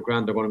 geez, they're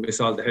grand, they're going to miss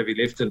all the heavy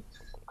lifting,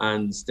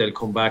 and they'll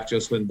come back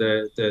just when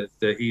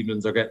the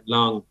evenings are getting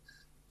long.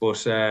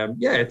 But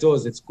it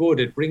does. It's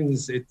good. It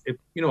brings it.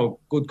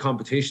 Good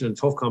competition and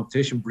tough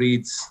competition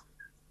breeds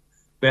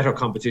better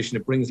competition.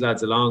 It brings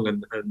lads along,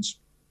 and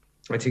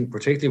I think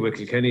particularly with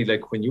Kilkenny,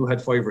 like when you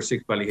had 5 or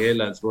 6 Ballyhale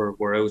lads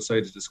were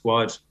outside of the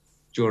squad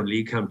during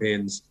league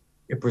campaigns,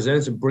 it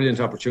presented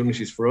brilliant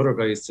opportunities for other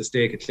guys to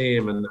stake a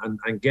claim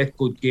and get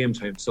good game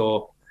time.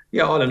 So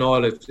all in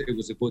all, it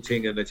was a good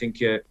thing, and I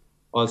think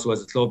also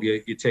as a club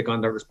you take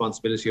on that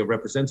responsibility of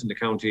representing the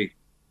county,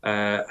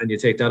 and you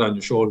take that on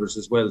your shoulders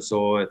as well.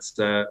 So it's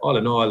all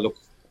in all, look,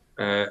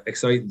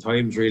 exciting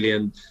times really,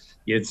 and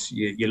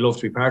you love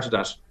to be part of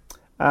that.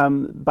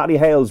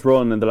 Ballyhale's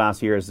run in the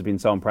last years has been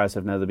so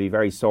impressive. Now, they'll be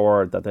very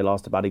sore that they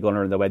lost to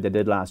Ballygunner in the way they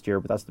did last year,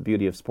 but that's the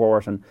beauty of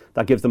sport, and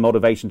that gives them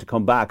motivation to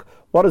come back.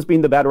 What has been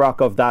the bedrock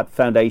of that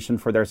foundation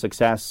for their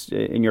success,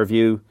 in your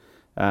view?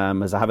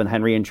 Was it having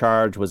Henry in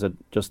charge? Was it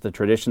just the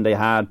tradition they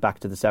had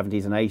back to the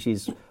 70s and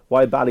 80s?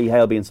 Why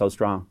Ballyhale being so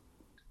strong?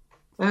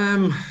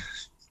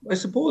 I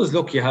suppose,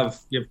 look, you have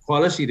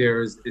quality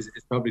there is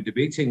probably the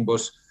big thing,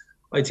 but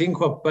I think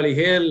what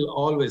Ballyhale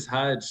always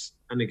had,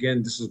 and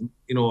again, this is,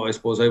 I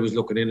suppose I was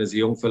looking in as a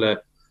young fella,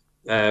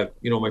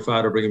 my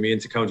father bringing me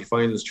into county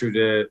finals through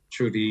the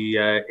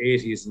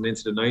 80s and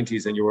into the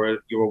 90s, and you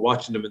were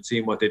watching them and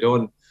seeing what they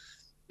done.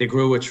 They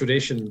grew a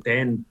tradition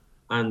then,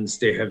 and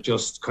they have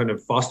just kind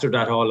of fostered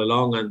that all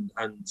along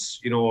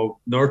and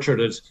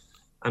nurtured it,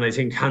 and I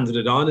think handed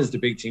it on is the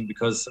big thing,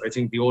 because I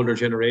think the older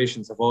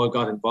generations have all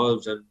got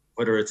involved, and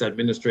whether it's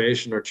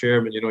administration or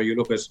chairman, you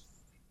look at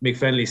Mick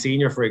Fennelly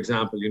Senior, for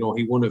example,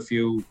 he won a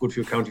good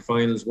few county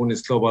finals, won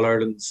his Club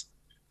All-Irelands,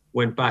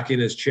 went back in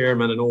as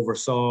chairman and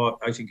oversaw,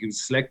 I think he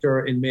was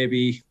selector in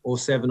maybe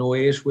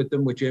 07-08 with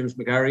them, with James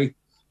McGarry.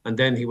 And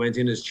then he went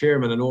in as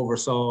chairman and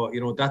oversaw,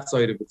 that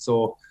side of it.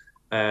 So,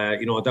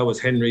 that was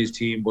Henry's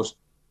team. But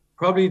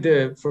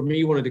probably for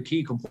me, one of the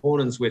key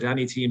components with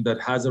any team that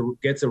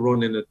gets a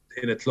run in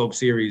a club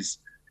series,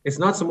 it's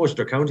not so much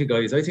their county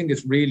guys. I think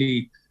it's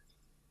really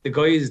the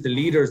guys, the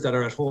leaders that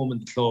are at home in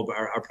the club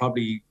are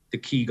probably the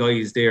key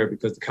guys there,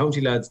 because the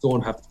county lads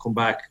don't have to come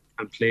back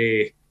and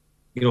play,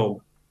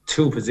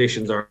 2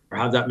 positions or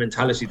have that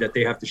mentality that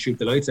they have to shoot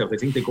the lights out. I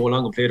think they go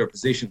along and play their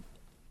position.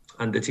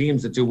 And the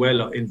teams that do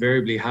well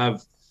invariably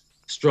have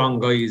strong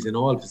guys in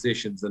all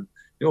positions. And,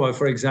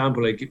 for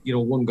example,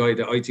 one guy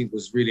that I think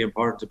was really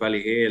important to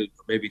Ballyhale,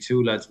 maybe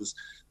 2 lads, was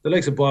the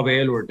likes of Bob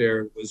Aylward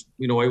there.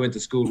 I went to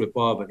school with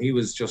Bob, and he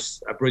was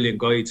just a brilliant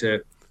guy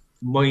to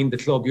mind the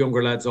club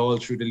younger lads all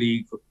through the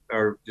league,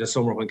 or the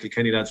summer when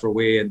Kilkenny lads were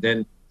away, and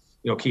then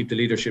keep the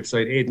leadership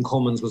side. Aidan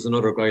Cummins was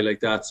another guy like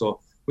that. So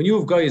when you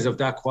have guys of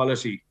that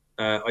quality,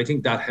 I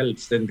think that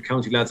helps. Then the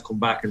county lads come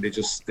back and they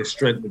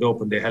strengthen it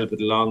up and they help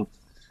it along.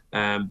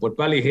 But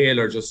Ballyhale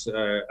are just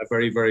a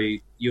very,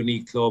 very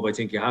unique club. I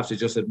think you have to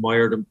just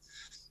admire them.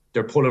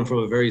 They're pulling from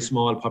a very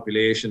small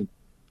population,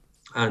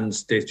 and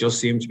they just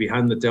seem to be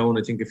handing it down.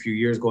 I think a few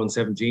years ago in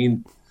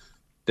 17,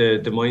 the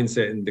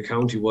mindset in the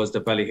county was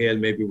that Ballyhale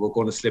maybe were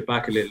going to slip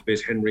back a little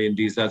bit. Henry and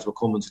these lads were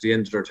coming to the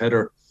end of their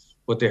tether,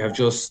 but they have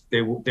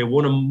they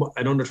won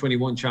an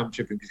under-21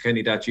 championship in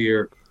Kilkenny that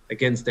year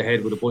against the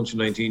head with a bunch of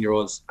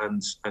 19-year-olds,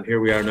 and here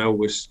we are now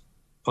with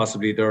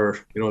possibly their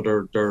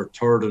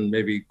third and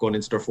maybe going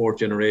into their 4th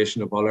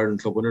generation of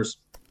All-Ireland club winners.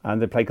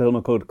 And they play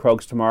Kilmacud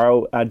Crokes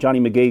tomorrow. Johnny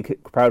Magee,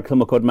 proud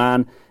Kilmacud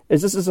man.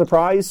 Is this a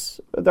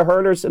surprise, the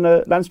hurlers in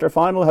a Leinster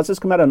final? Has this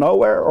come out of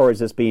nowhere, or has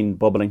this been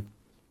bubbling?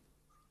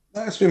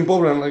 It's been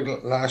bubbling.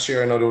 Like last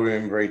year, I know they were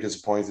being very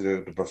disappointed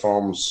at the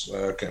performance,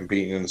 getting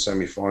beaten in the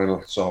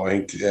semi-final. So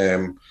I think,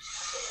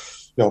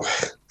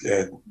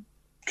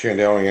 Kieran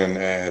Downing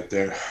and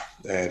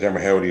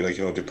Dermot Howdy, like,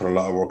 they put a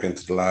lot of work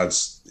into the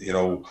lads.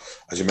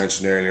 As you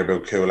mentioned earlier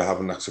about Coola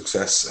having that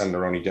success and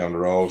they're only down the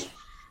road.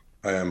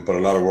 But a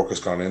lot of work has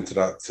gone into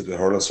that, to the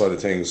hurling side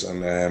of things.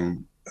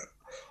 And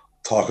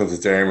talking to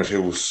Dermot,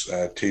 who was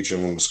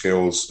teaching them the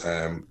skills,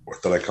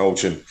 with the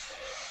coaching,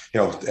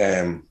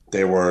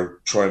 they were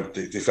trying.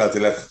 They felt they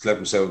let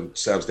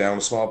themselves down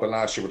a small bit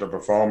last year with their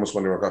performance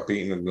when they got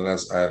beaten in the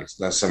last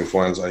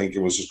semi-finals. I think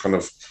it was just kind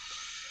of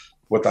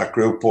with that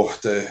group.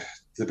 But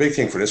the big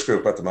thing for this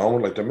group at the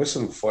moment, like, they're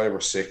missing 5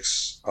 or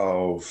 6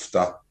 of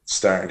that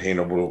starting team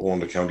that would have won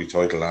the county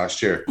title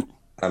last year.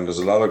 And there's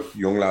a lot of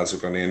young lads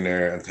who've gone in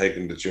there and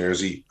taken the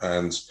jersey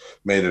and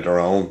made it their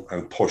own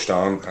and pushed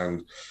on.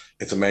 And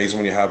it's amazing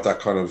when you have that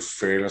kind of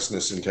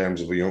fearlessness in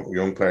terms of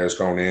young players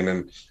going in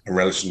and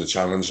relishing the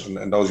challenge.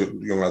 And those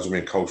young lads are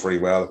being coached very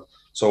well.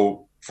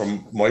 So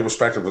from my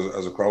perspective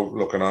as a crowd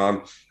looking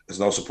on, it's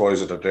no surprise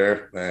that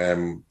they're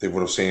there. They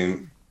would have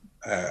seen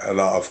a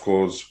lot of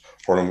goals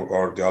for them,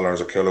 or the All-Irelands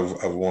or Kill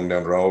have won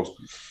down the road.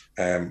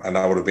 And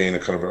that would have been a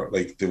kind of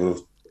they would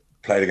have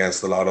played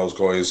against a lot of those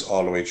guys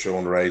all the way through,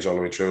 underage, all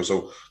the way through.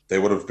 So they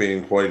would have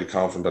been quietly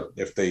confident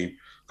that if they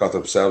got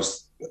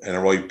themselves in a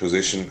right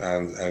position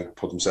and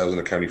put themselves in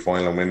a county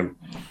final and win them,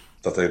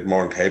 that they're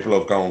more than capable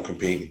of going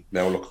competing.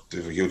 Now, look,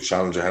 there's a huge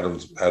challenge ahead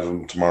of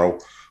them tomorrow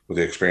with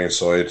the experienced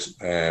side,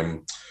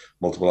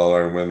 multiple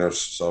All-Ireland winners.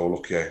 So,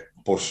 look, yeah,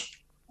 but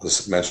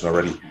as mentioned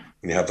already,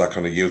 when you have that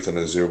kind of youth and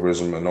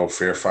exuberism and no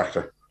fear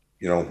factor,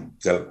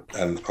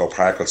 and Croke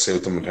Park will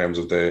suit them in terms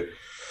of the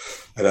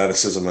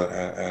athleticism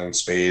and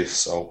speed.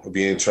 So it'll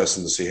be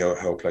interesting to see how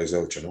it plays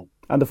out,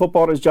 And the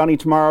footballers, Johnny,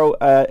 tomorrow,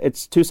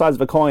 it's two sides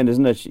of a coin,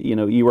 isn't it?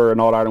 You were an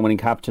All-Ireland winning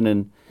captain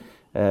and,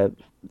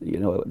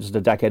 just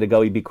a decade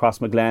ago you beat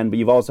Crossmaglen, but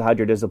you've also had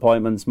your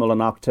disappointments.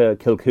 Mullinock to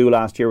Kilmacud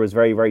last year was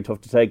very, very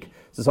tough to take.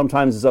 So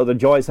sometimes it's either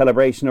joy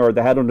celebration or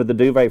the head under the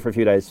duvet for a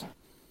few days.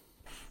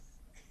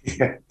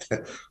 Yeah,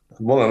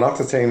 Mullinock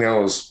the thing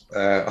now is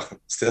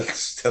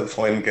still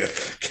fine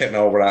getting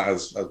over that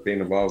as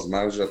being involved as a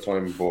manager at the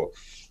time, but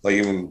like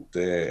even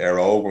the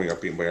Aerogue, when we got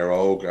beaten by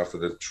Aerogue after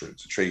the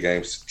 3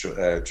 games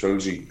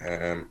trilogy,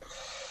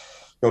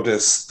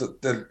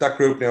 that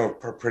group now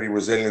are pretty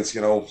resilient,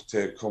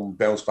 to come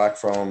bounce back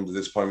from the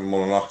disappointment of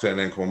Mullinock and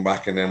then coming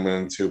back and then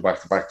winning 2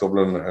 back-to-back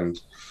Dublin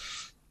and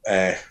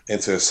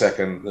into a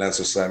second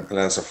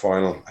Leinster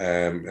final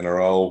in a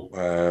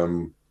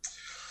row.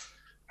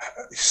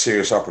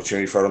 Serious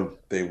opportunity for them.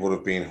 They would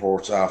have been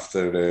hurt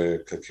after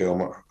the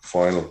Kilmacud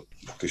final.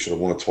 They should have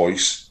won it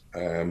twice,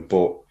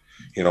 but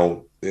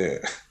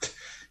the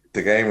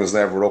game was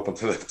never up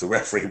until the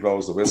referee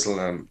blows the whistle,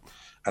 and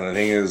the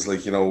thing is,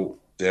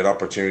 they had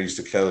opportunities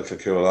to kill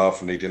Kilmacud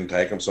off and they didn't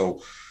take them.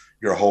 So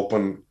you're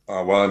hoping,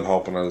 what I'm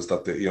hoping is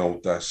that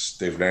that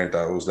they've learned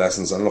those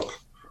lessons. And look,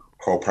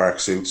 Croke Park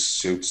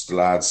suits the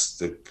lads.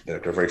 They're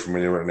very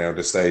familiar with it now at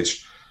this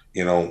stage.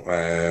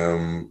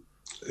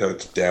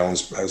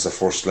 Downs as the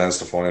first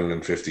Leinster final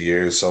in 50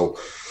 years. So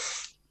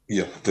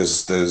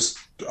there's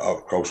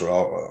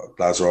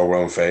lads are all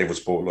round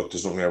favourites, but look,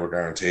 there's nothing ever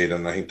guaranteed,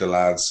 and I think the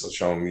lads have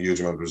shown a huge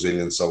amount of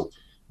resilience. So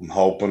I'm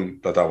hoping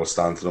that will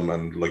stand to them.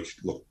 And look,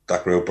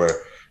 that group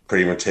are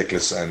pretty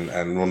meticulous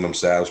and run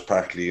themselves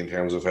practically in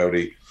terms of how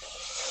they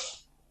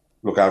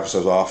look after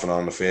themselves off and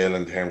on the field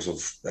in terms of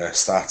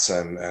stats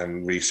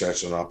and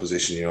research on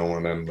opposition,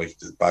 and then like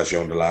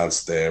Baggio and the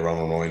lads, they're Ron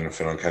O'Neill and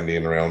Fionn Kennedy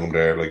and around them,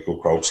 they're like good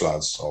Crokes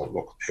lads. So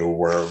look, who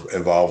were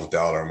involved with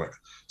the All-Ireland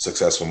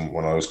success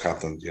when I was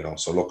captain,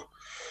 So look,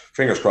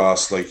 fingers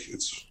crossed. Like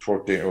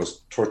it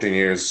was 13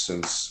 years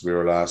since we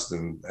were last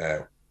in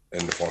the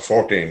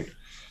 14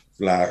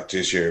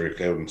 this year,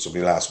 including, so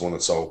we last won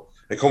it. So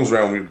it comes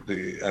around.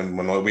 And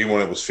when we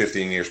won it was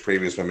 15 years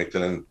previous when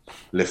McDillan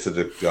lifted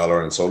the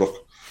All-Ireland. So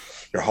look,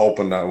 you're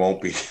hoping that it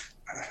won't be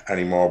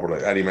anymore, but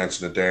like Eddie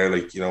mentioned it there,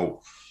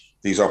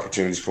 these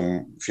opportunities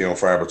come few and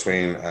far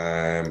between,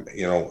 and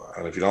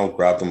if you don't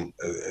grab them,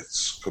 it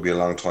could be a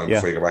long time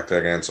before you get back there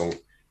again. So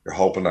you're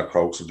hoping that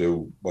Crokes will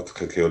do what the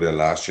Kilmacud did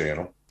last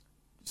year,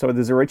 So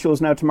there's a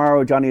rituals now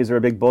tomorrow, Johnny. Is there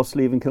a big bus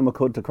leaving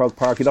Kilmacud to Croke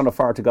Park? You don't have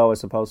far to go, I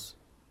suppose.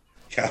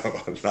 Yeah,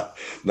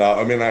 no,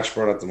 I'm in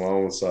Ashburn at the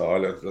moment, so I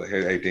lived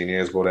here 18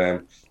 years. But I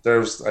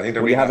think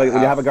will you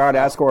have a guard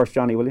escort,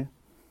 Johnny? Will you?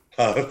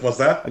 What's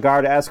that? A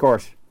guard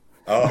escort.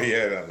 Oh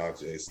yeah, no,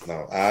 jeez,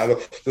 no. I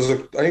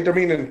think they're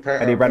meaning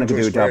Eddie Brennan could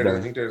do a job there.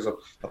 I think there's a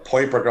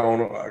piper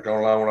going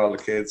along with all the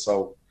kids,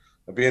 so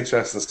it'd be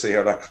interesting to see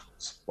how that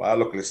goes. Well,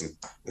 look, listen,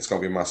 it's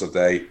going to be a massive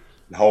day,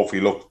 and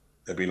hopefully,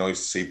 it'd be nice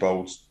to see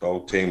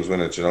both teams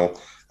win it,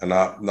 and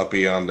not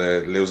be on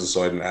the losing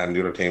side and the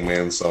other team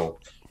win. So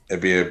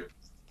it'd be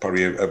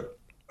probably a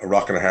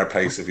rock and a hard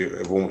place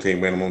if one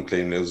team wins and one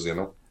team loses,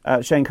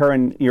 Shane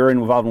Curran, you're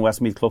involved in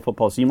Westmeath Club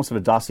football, so you must have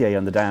a dossier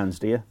on the Downs,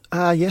 do you?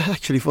 Yeah,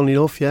 actually, funnily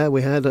enough,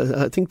 we had.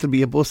 I think there'll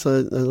be a bus.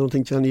 I don't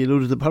think Johnny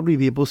alluded. There'll probably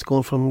be a bus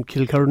going from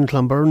Kilcurran to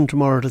Clonberne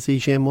tomorrow to see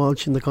Shane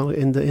Walsh in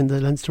the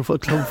Leinster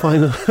Foot Club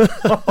final.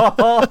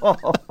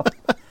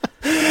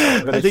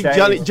 I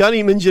think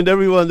Johnny mentioned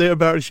everyone there,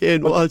 bar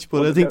Shane Walsh,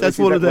 but I think that's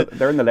one of the...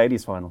 They're in the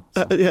ladies' final.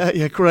 So.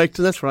 Yeah, correct,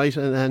 and that's right.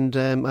 And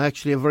I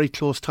actually have very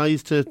close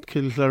ties to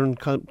Kilclare and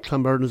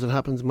Clonburdon as it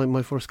happens.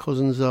 My first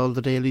cousins, all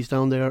the Dailies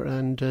down there,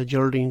 and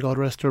Geraldine, God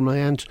rest her, my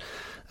aunt,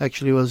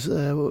 actually was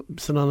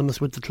synonymous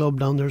with the club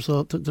down there,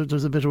 so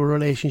there's a bit of a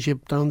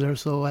relationship down there.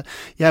 So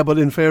yeah, but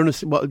in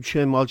fairness,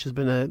 Shane Walsh has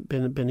been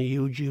a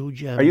huge.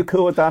 Are you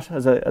cool with that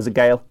as a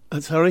Gael?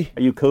 Sorry?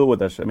 Are you cool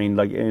with it? I mean,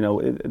 like, you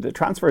know, the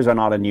transfers are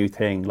not a new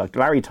thing. Like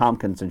Larry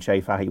Tompkins and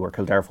Shea Fahy were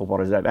Kildare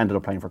footballers that ended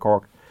up playing for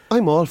Cork.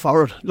 I'm all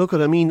for it. Look,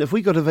 I mean, if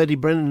we could have Eddie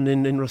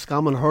Brennan in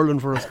Roscommon hurling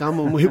for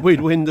Roscommon, we'd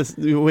win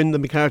the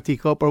McCarthy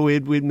Cup, or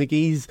we'd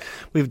McGee's.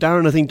 We've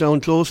Darren, I think,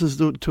 down closest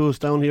to us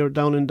down here,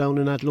 down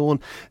in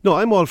Athlone. No,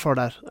 I'm all for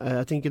that.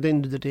 I think at the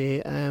end of the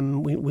day,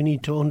 we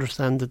need to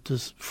understand that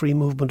there's free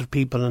movement of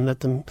people, and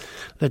let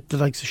the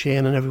likes of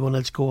Shane and everyone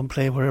else go and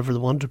play wherever they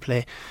want to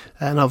play.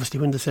 And obviously,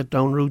 when they set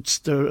down roots,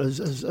 there,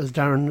 as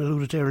Darren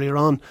alluded to earlier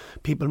on,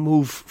 people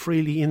move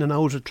freely in and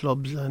out of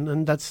clubs,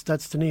 and that's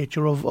the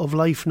nature of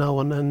life now,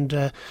 and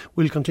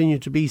will continue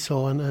to be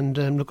so. And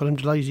look, I'm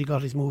delighted he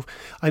got his move.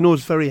 I know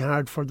it's very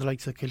hard for the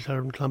likes of Kilclare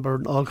and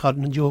Clonburdon, Alcott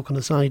and Joke on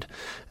the side,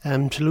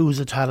 to lose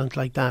a talent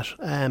like that.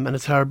 And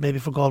it's hard maybe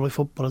for Galway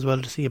football as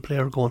well to see a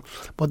player going.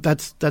 But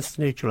that's the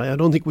nature. I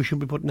don't think we should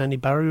be putting any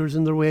barriers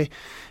in their way.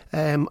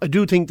 I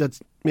do think that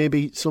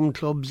maybe some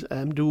clubs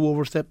do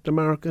overstep the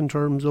mark in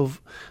terms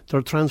of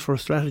their transfer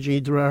strategy.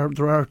 There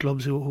are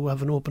clubs who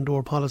have an open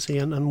door policy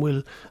and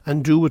will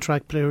and do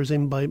attract players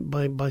in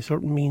by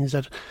certain means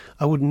that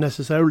I wouldn't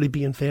necessarily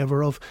be in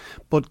favour of.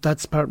 But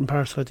that's part and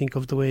parcel, I think,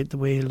 of the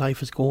way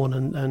life is going,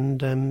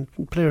 and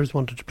players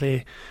wanted to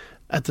play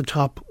at the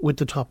top with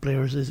the top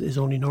players is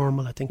only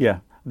normal, I think. Yeah,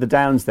 the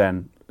Downs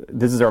then.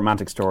 This is a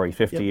romantic story.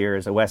 50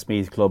 years, a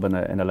Westmeath club in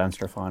a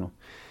Leinster final.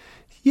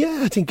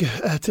 Yeah, I think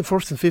it's the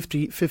first in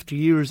 50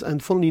 years,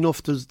 and funnily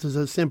enough, there's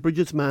a St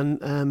Brigids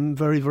man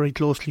very, very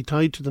closely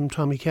tied to them,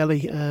 Tommy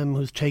Kelly,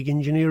 who's Teg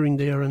Engineering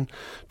there, and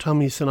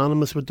Tommy's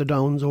synonymous with the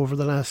Downs over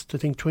the last, I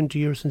think, 20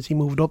 years since he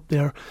moved up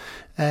there.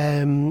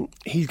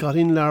 He's got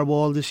in Lar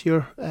Wall this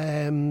year.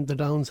 The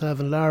Downs have,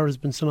 and Lar has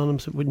been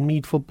synonymous with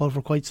Meath football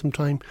for quite some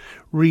time.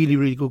 Really,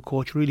 really good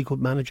coach, really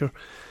good manager.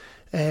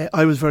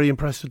 I was very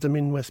impressed with them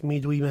in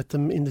Westmeath. We met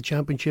them in the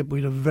championship.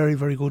 We had a very,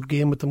 very good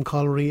game with them.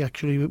 Collery,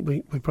 actually,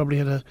 we probably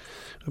had a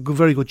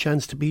very good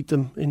chance to beat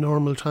them in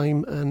normal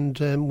time, and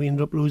we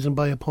ended up losing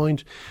by a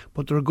point.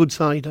 But they're a good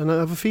side, and I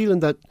have a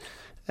feeling that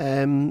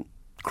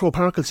Croke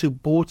Park will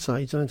suit both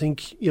sides, and I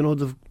think, you know,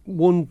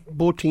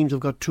 both teams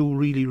have got two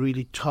really,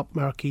 really top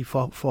marquee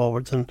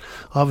forwards, and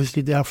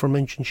obviously the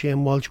aforementioned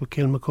Shane Walsh with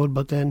Kilmacud,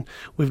 but then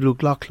we've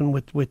Luke Loughlin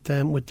with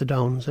the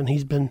Downs, and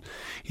he's been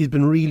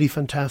really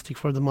fantastic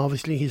for them.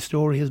 Obviously his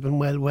story has been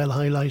well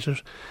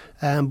highlighted,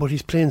 but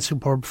he's playing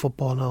superb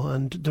football now,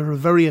 and they're a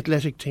very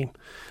athletic team.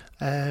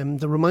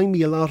 They remind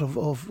me a lot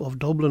of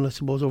Dublin, I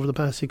suppose, over the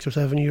past 6 or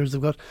 7 years.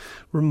 They've got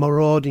a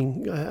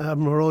marauding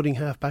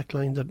half-back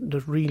line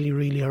that really,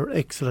 really are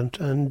excellent,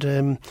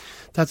 and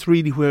that's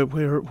really where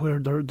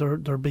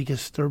their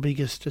biggest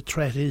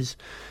threat is.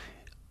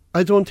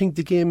 I don't think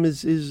the game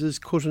is as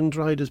cut and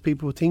dried as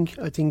people would think.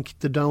 I think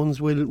the Downs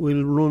will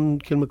run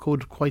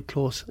Kilmacud quite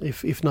close,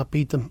 if not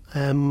beat them.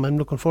 I'm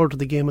looking forward to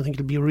the game. I think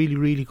it'll be a really,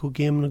 really good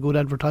game and a good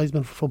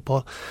advertisement for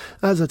football,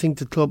 as I think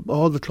the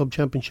club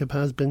championship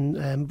has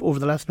been over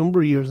the last number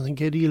of years. I think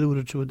Eddie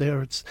alluded to it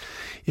there.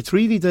 It's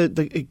really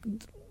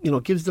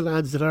it gives the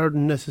lads that aren't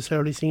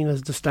necessarily seen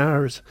as the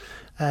stars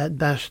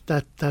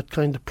that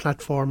kind of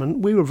platform.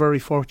 And we were very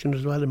fortunate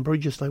as well in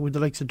Brigids, like with the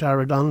likes of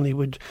Dara Donnelly,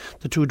 with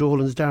the two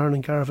Dolans, Darren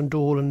and Garvin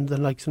Dolan,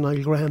 the likes of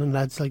Niall Graham and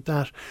lads like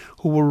that,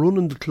 who were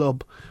running the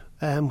club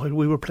while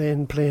we were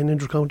playing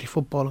inter-county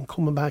football and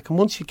coming back. And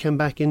once you came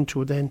back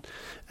into it, then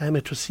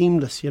it was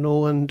seamless, you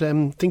know. And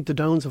I think the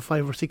Downs have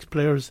 5 or 6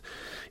 players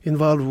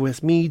involved with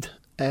Westmeath.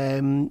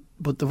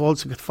 But they've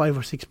also got 5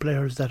 or 6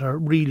 players that are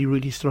really,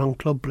 really strong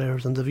club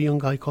players, and they've a young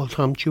guy called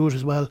Tom Stewart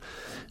as well,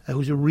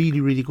 who's a really,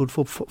 really good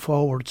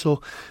forward.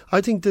 So I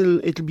think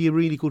it'll be a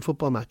really good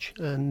football match,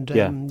 and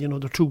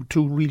they're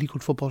two really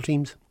good football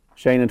teams.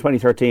 Shane, in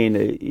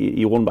 2013,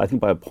 you won, I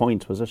think, by a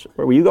point, was it?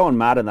 Were you going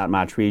mad in that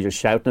match? Were you just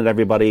shouting at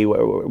everybody?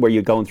 Were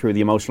you going through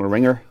the emotional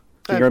ringer?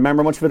 Can you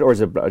remember much of it, or is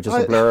it just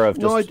a blur of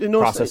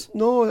process?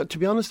 No, to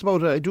be honest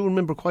about it, I do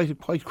remember quite a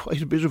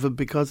bit of it,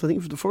 because I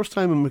think for the first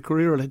time in my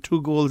career I had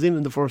 2 goals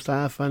in the first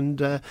half,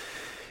 and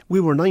we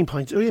were 8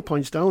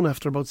 points down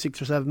after about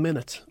 6 or 7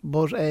 minutes.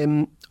 But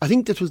I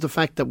think this was the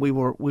fact that we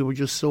were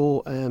just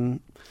so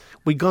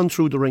we'd gone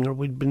through the ringer.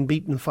 We'd been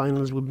beaten in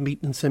finals, we'd been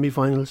beaten in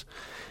semi-finals.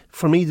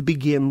 For me, the big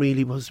game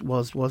really was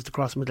the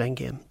Crossmaglen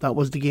game. That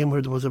was the game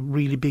where there was a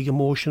really big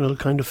emotional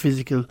kind of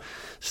physical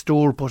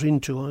store put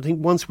into. I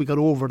think once we got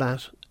over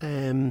that,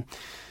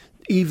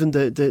 even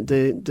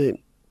the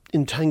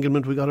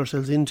entanglement we got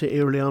ourselves into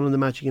early on in the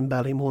match against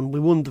Ballymun. We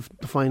won the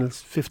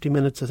finals 50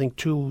 minutes, I think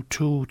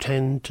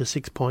 2-10 to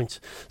 6 points.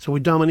 So we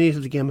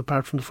dominated the game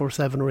apart from the first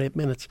 7 or 8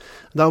 minutes.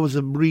 And that was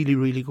a really,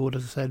 really good,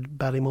 as I said,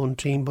 Ballymun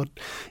team. But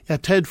yeah,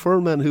 Ted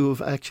Furman, who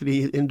have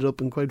actually ended up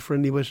being quite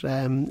friendly with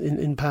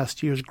in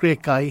past years,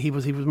 great guy. He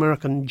was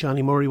American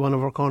Johnny Murray, one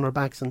of our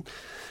cornerbacks, and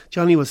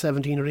Johnny was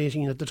 17 or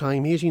 18 at the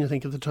time, 18 I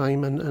think at the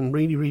time, and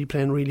really, really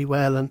playing really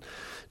well. And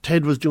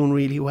Ted was doing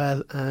really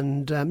well,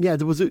 and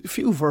there was a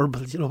few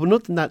verbals, but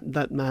nothing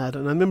that mad.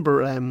 And I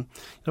remember,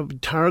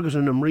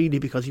 targeting him really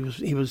because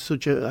he was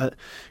such a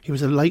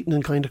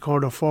lightning kind of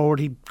corner forward.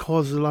 He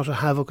caused a lot of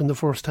havoc in the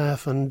first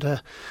half, and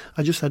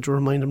I just had to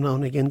remind him now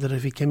and again that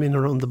if he came in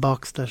around the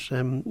box, that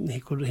he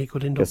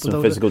could end up with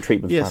some physical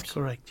treatment. Yes, perhaps.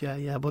 Correct.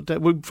 Yeah.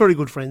 But we're very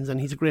good friends, and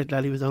he's a great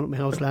lad. He was down at my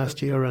house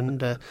last year,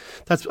 and I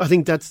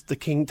think that's the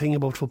king thing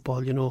about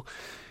football,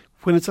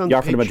 When it's on you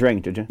offered him a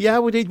drink, did you? Yeah,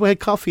 we did. We had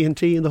coffee and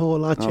tea and the whole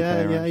lot.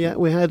 Okay, yeah.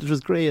 We had. It was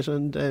great,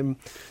 and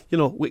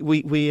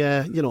we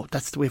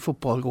that's the way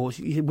football goes.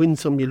 You win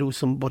some, you lose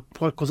some, but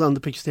what goes on the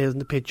pitch stays on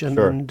the pitch,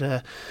 and,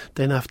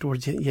 then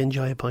afterwards you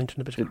enjoy a pint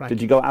and a bit of crack.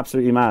 Did you go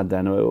absolutely mad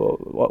then?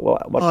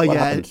 What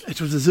happened?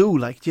 It was a zoo.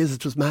 Like, Jesus,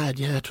 it was mad.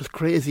 Yeah, it was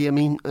crazy. I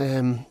mean,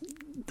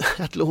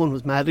 that alone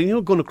was mad.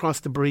 And, going across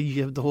the bridge,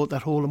 you have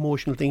that whole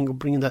emotional thing of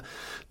bringing the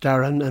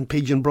Darren and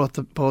Pigeon brought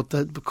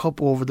the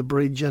cup over the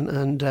bridge,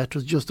 and it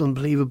was just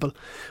unbelievable.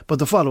 But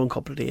the following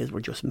couple of days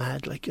were just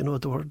mad, they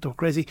were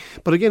crazy.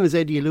 But again, as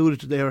Eddie alluded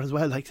to there as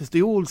well, like, there's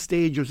the old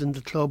stagers in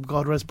the club.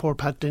 God rest poor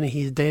Pat Denny,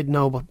 he's dead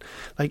now, but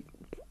like,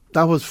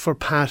 that was for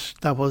Pat,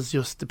 that was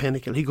just the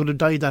pinnacle. He could have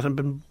died that and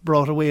been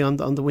brought away on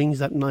the wings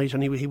that night,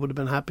 and he would have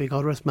been happy.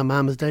 God rest my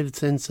mum, has died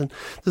since, and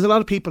there's a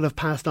lot of people have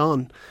passed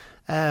on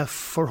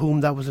for whom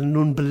that was an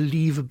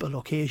unbelievable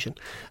occasion.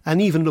 And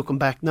even looking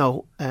back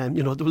now, there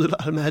was a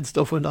lot of mad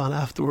stuff went on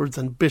afterwards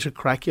and bit of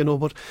crack,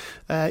 but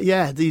they're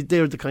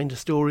the kind of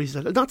stories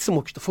that, not so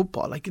much the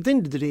football, like at the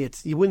end of the day,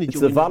 it's you win it, it's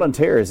the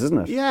volunteers,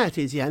 isn't it? Yeah, it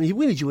is, and you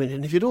win it,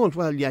 and if you don't,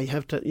 well, you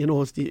have to, you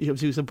have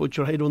to put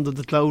your head under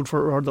the cloud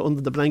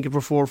under the blanket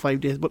for 4 or 5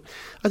 days. But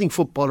I think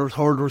footballers,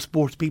 hurlers,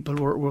 sports people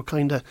were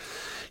kind of,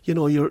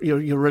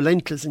 you're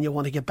relentless and you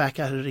want to get back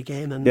at it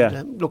again. And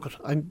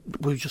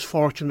we're just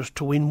fortunate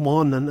to win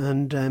one,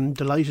 and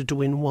delighted to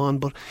win one.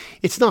 But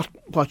it's not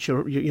what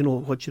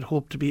what you'd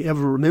hope to be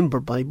ever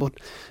remembered by. But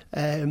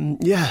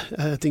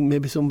I think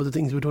maybe some of the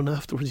things we've done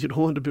afterwards, you don't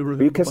want to be remembered.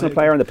 Were you kissing a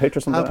player on the pitch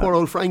or something? Poor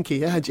old Frankie.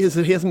 Yeah,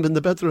 Jesus, he hasn't been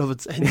the better of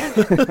it.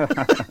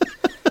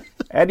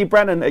 Eddie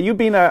Brennan, you've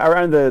been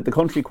around the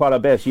country quite a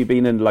bit. You've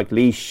been in like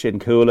Laois, in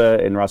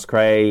Coola, in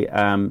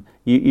Roscrea.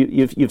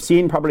 You've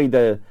seen probably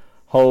the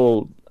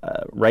whole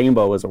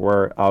rainbow, as it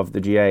were, of the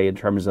GAA in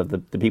terms of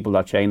the people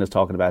that Shane is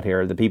talking about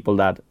here, the people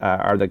that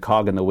are the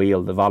cog in the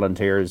wheel, the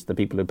volunteers, the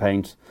people who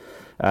paint,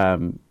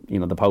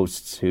 the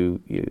posts, who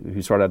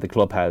sort out the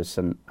clubhouse,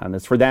 and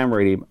it's for them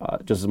really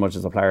just as much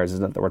as the players,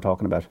 isn't it, that we're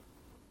talking about?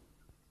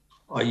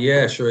 Oh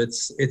yeah, sure.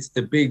 It's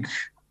the big,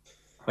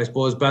 I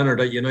suppose, banner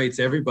that unites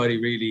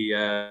everybody really,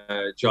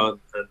 John.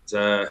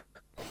 And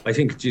I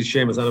think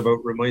Shane was on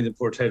about reminding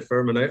poor Ted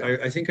Furman.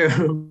 I think I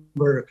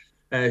remember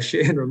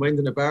Shane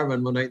reminding a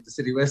barman one night in the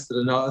City West that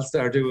an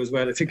All-Star do as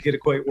well. I think he had a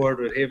quiet word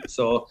with him,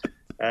 so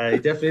he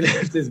definitely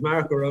left his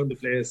mark around the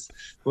place.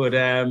 But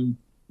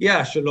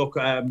sure, look,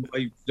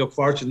 I look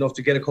fortunate enough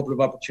to get a couple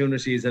of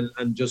opportunities,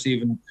 and just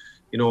even,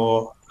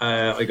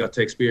 I got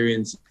to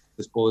experience,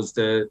 I suppose,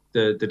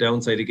 the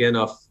downside again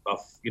of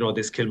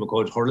this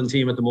Kilmacud hurling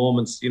team at the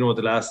moment.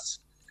 The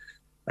last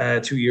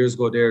 2 years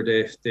ago there,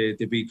 they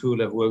beat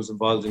Coola, who I was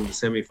involved in the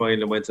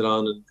semi-final, and went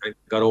on and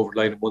got over the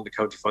line and won the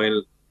county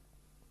final.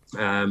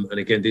 And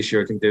again this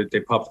year, I think they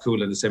popped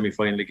Coola in the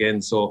semi-final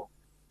again. So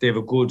they have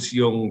a good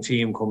young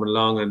team coming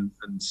along, and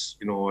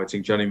I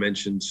think Johnny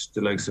mentioned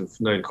the likes of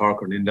Niall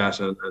Corcoran in that,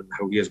 and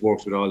how he has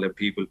worked with all them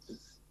people.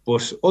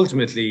 But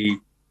ultimately,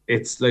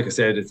 it's like I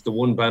said, it's the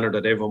one banner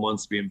that everyone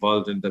wants to be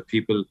involved in. That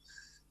people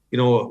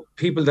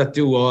that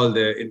do all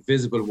the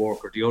invisible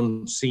work or the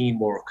unseen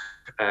work,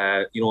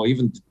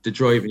 even the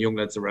driving young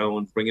lads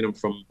around, bringing them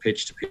from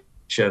pitch to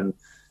pitch, and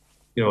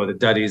the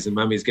daddies and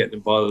mammies getting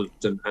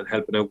involved and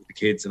helping out with the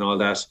kids and all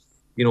that,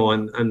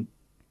 and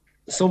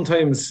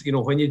sometimes,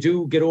 when you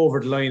do get over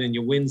the line and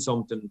you win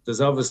something,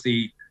 there's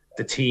obviously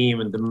the team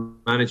and the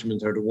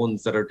management are the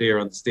ones that are there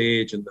on the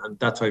stage and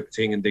that type of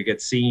thing, and they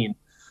get seen.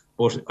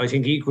 But I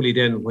think equally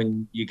then,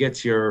 when you get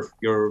to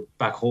your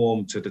back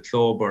home to the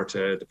club or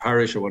to the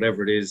parish or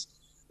whatever it is,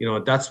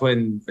 that's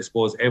when I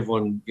suppose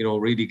everyone,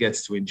 really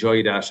gets to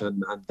enjoy that.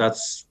 And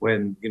that's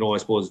when, I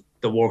suppose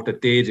the work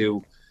that they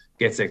do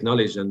gets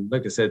acknowledged. And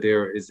like I said,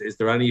 is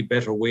there any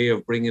better way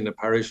of bringing a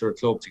parish or a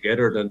club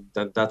together than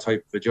that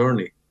type of a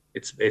journey?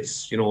 It's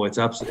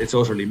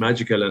utterly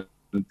magical.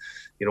 And,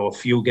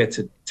 if you get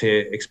to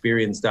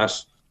experience that,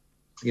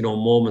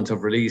 moment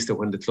of release, that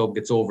when the club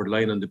gets over the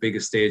line on the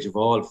biggest stage of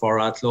all for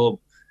our club,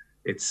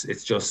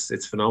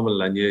 it's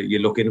phenomenal. And you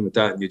look in with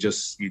that and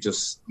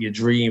you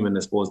dream. And I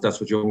suppose that's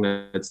what young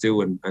lads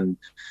do. And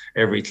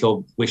every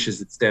club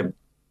wishes it's them.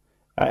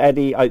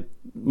 Eddie,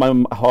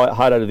 my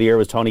highlight of the year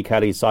was Tony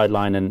Kelly's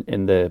sideline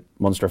in the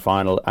Munster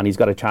final, and he's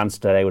got a chance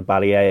today with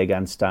Ballyea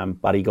against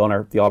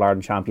Ballygunner, the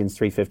All-Ireland champions,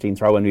 3:15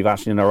 throw-in. We've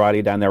Ashley and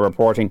O'Reilly down there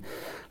reporting.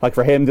 Like,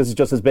 for him, this is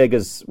just as big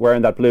as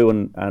wearing that blue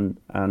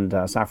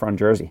and saffron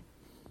jersey.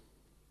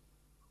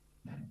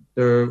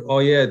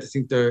 I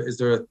think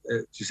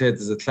you said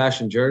there's a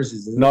clash in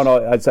jerseys, isn't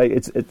No, I'd say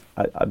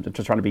I'm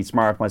just trying to be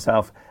smart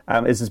myself.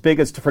 It's as big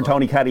as for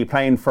Tony Kelly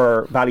playing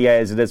for Ballyea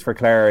as it is for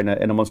Clare in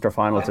a Munster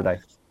final today.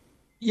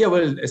 Yeah,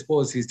 well, I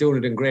suppose he's doing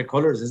it in great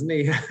colours, isn't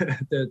he?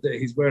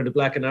 He's wearing the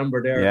black and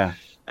amber there. Yeah.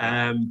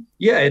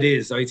 It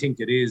is. I think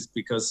it is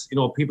because,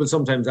 people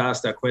sometimes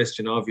ask that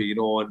question of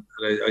you, and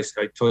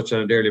I touched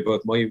on it earlier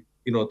about my,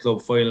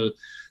 club final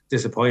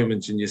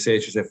disappointments, and you say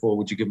to yourself,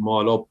 would you give them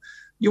all up?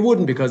 You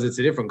wouldn't, because it's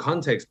a different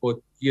context, but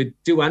you'd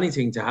do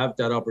anything to have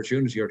that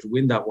opportunity or to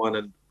win that one.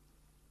 And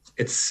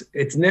it's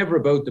never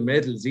about the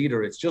medals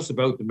either. It's just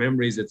about the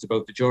memories. It's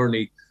about the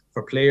journey.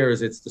 For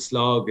players, it's the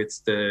slog. It's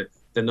the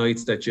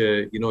nights that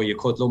you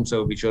cut lumps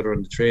out of each other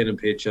on the training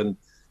pitch, and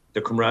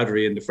the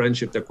camaraderie and the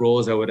friendship that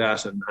grows out of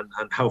that, and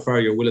how far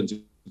you're willing to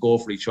go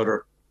for each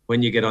other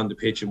when you get on the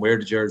pitch and wear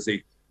the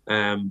jersey.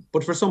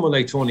 But for someone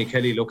like Tony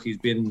Kelly, look, he's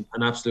been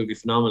an absolutely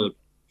phenomenal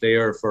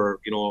player for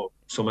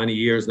so many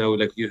years now.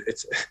 Like,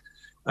 it's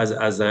as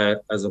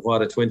a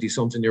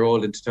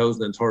 20-something-year-old in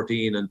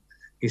 2013, and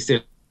he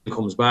still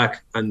comes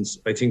back. And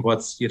I think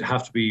you'd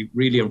have to be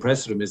really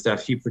impressed with him is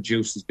that he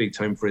produces big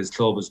time for his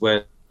club as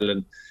well.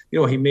 And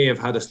he may have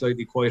had a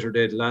slightly quieter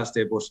day the last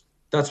day, but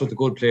that's what the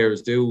good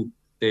players do.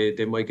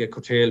 They might get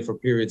curtailed for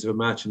periods of a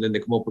match, and then they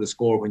come up with a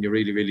score when you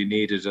really, really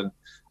need it. And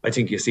I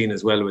think you've seen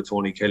as well with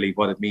Tony Kelly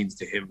what it means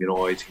to him.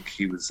 I think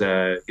he was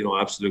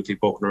absolutely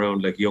bucking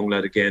around like a young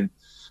lad again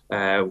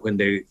when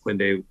they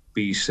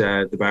beat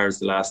the Bars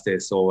the last day.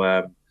 So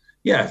I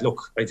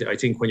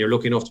think when you're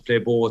lucky enough to play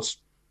both,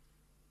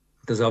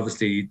 there's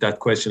obviously that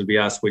question will be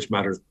asked, which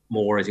matters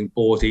more. I think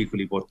both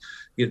equally, but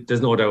there's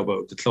no doubt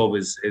about it. The club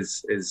is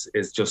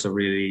just a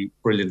really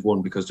brilliant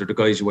one because they're the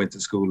guys you went to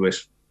school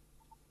with.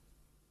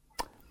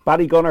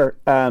 Ballygunner,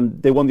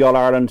 they won the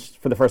All-Ireland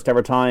for the first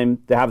ever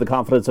time. They have the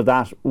confidence of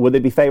that. Would they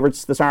be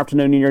favourites this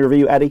afternoon in your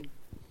view, Eddie?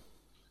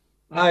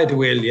 They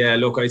will, yeah.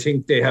 Look, I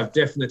think they have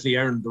definitely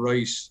earned the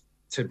right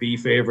to be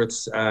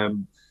favourites.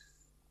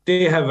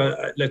 They have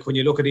when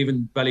you look at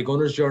even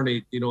Ballygunner's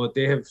journey,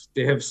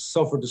 they have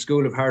suffered the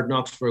school of hard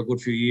knocks for a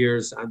good few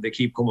years, and they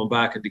keep coming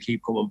back and they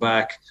keep coming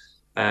back.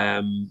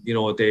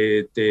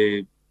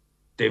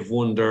 They've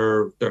won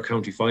their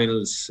county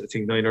finals, I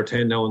think 9 or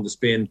 10 now in the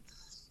spin,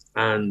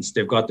 and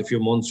they've got the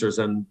few Munsters,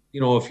 and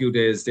a few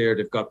days there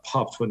they've got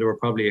popped when they were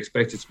probably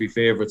expected to be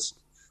favourites.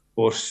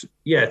 But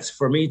yeah,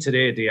 for me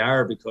today they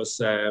are, because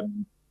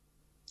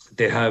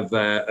they have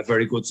a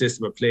very good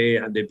system of play,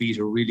 and they beat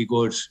a really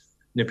good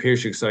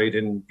Napiershik side.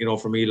 And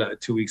for me,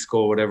 2 weeks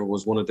ago, whatever,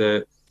 was one of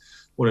the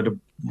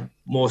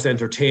most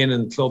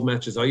entertaining club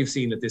matches I've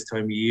seen at this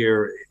time of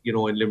year, in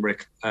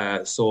Limerick.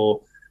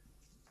 So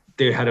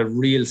they had a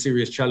real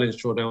serious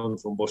challenge thrown down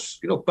from. But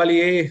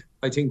Ballyea,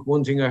 I think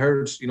one thing I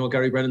heard,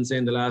 Gary Brennan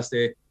saying the last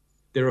day,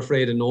 they're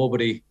afraid of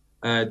nobody.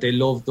 They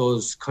love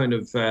those kind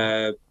of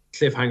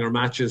cliffhanger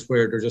matches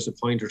where they're just a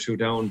point or two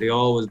down. They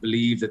always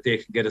believe that they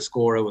can get a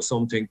score out of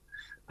something,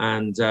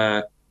 and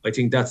I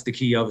think that's the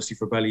key, obviously,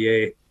 for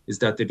Ballyea, is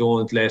that they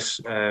don't let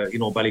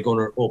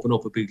Ballygunner open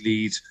up a big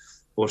lead.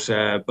 But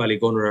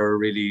Ballygunner are a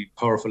really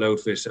powerful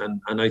outfit,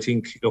 and I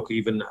think, look,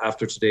 even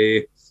after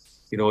today,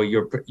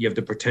 you have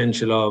the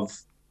potential of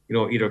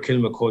either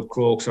Kilmacud,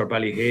 Crokes or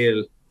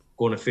Ballyhale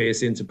going to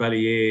face into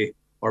Ballyea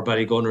or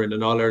Ballygunner in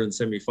an All-Ireland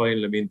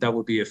semi-final. I mean, that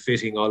would be a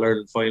fitting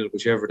All-Ireland final,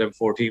 whichever them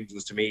four teams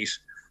was to meet.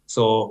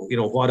 So,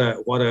 what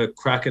a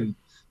cracking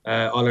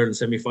All-Ireland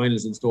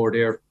semi-finals in store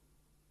there.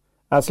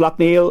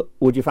 Slaughtneil,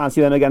 would you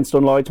fancy them against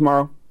Dunloy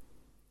tomorrow?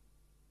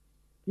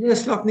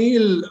 Yes,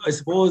 Slaughtneil, I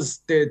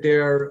suppose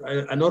they're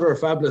another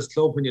fabulous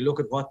club when you look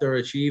at what they're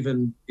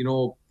achieving,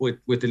 with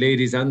the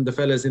ladies and the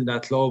fellas in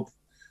that club,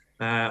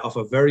 of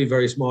a very,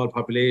 very small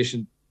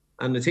population.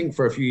 And I think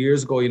for a few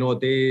years ago,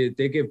 they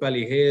gave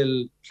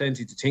Ballyhale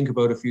plenty to think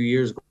about a few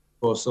years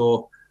ago.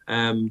 So,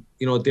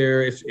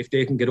 they're, if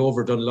they can get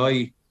over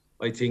Dunloy,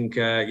 I think,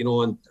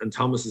 and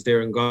Thomas is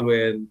there in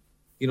Galway, and,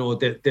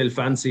 they'll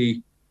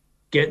fancy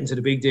getting to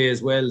the big day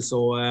as well.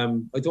 So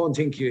I don't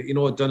think,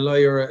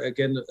 Dunloy are,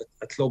 again,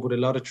 a club with a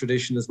lot of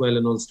tradition as well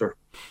in Ulster.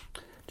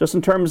 Just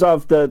in terms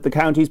of the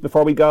counties,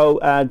 before we go,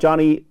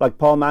 Johnny, like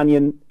Paul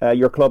Mannion,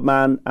 your club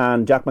man,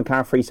 and Jack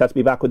McCaffrey set to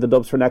be back with the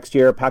Dubs for next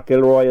year, Pat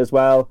Gilroy as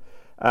well.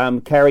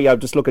 Kerry, I'll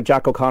just look at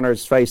Jack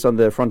O'Connor's face on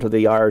the front of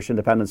the Irish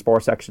Independent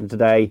Sports section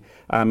today.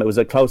 It was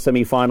a close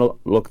semi-final.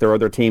 Look, there are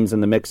other teams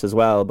in the mix as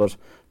well, but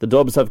the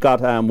Dubs have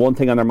got one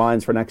thing on their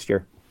minds for next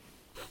year.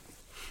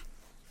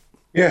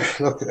 Yeah,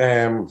 look,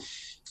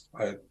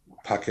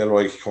 Pat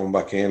Gilroy coming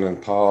back in,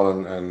 and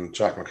Paul and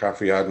Jack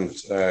McCaffrey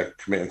hadn't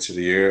committed to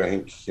the year. I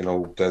think,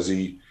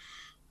 Desi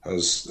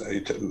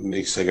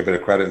needs to take a bit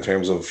of credit in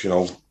terms of,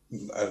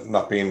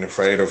 not being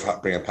afraid of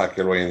bringing Pat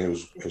Gilroy in,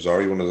 who's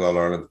already won his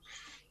All-Ireland,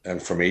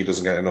 and for me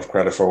doesn't get enough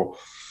credit for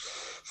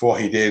for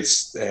what he did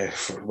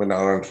when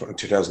Ireland in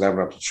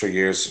 2011 after 3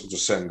 years,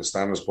 just setting the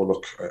standards. But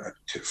look,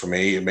 for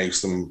me, it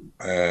makes them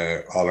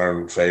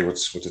All-Ireland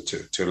favourites with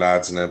the two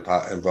lads and then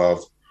Pat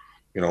involved.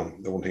 The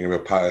one thing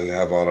about Pat, he'll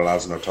have all the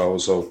lads on their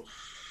toes, so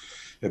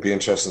it'd be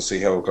interesting to see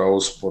how it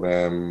goes. But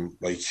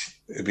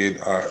it'd be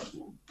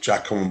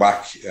Jack coming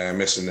back,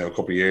 missing a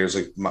couple of years.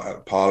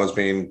 Paul has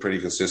been pretty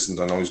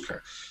consistent. I know he's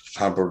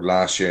hampered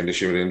last year and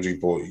this year with injury,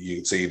 but you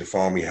can see the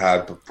form he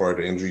had prior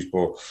to injuries.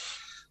 But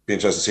be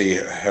interesting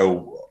to see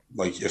how,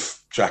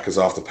 if Jack is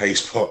off the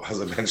pace. But as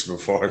I mentioned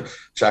before,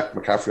 Jack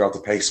McCaffrey off the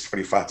pace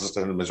pretty fast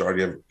than the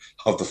majority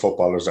of the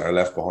footballers that are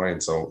left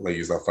behind. So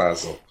he's that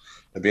fast. So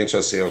it'd be interesting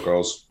to see how it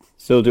goes.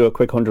 Still do a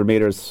quick 100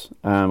 metres,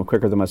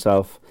 quicker than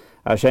myself.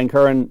 Shane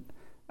Curran,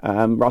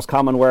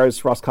 Roscommon,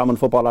 where's Roscommon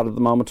football at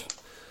the moment?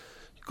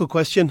 Good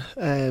question.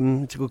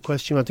 It's a good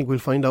question. I think we'll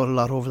find out a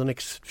lot over the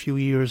next few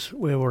years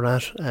where we're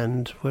at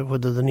and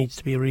whether there needs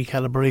to be a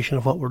recalibration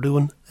of what we're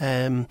doing.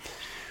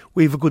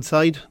 We have a good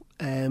side,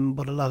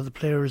 but a lot of the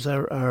players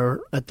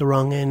are at the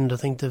wrong end. I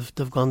think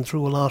they've gone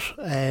through a lot.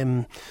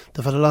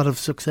 They've had a lot of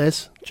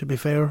success, to be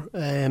fair,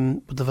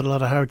 but they've had a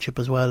lot of hardship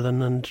as well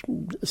and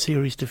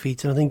serious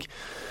defeats. And I think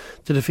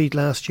the defeat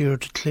last year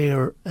to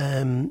Clare,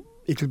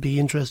 it'll be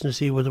interesting to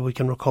see whether we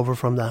can recover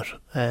from that.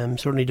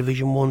 Certainly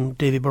Division 1,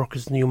 Davy Burke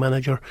is the new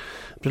manager.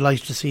 I'm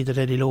delighted to see that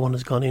Eddie Lohan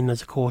has gone in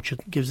as a coach.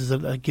 It gives us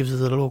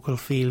a local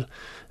feel,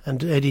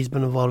 and Eddie's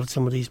been involved with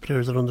some of these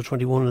players at under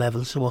 21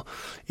 level, so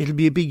it'll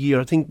be a big year.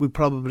 I think we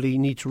probably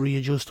need to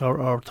readjust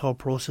our thought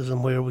process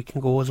and where we can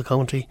go as a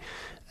county.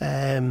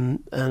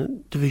 And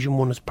Division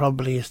 1 is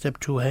probably a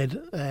step too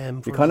ahead.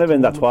 You're kind of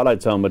in that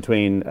twilight zone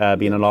between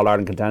being an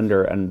All-Ireland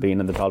contender and being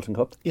in the Tailteann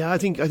Cup. Yeah, I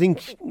think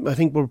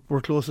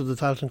we're closer to the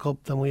Tailteann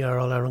Cup than we are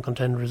All-Ireland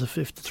contenders,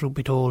 if the truth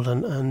be told,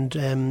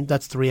 and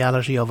that's the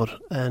reality of it.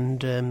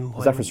 And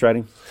is that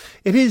frustrating?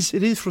 It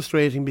is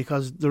frustrating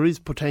because there is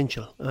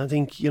potential, and I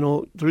think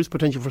there is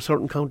potential for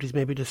certain counties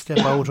maybe to step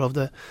out of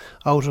the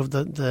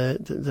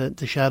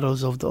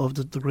shadows of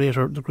the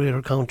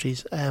greater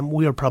counties.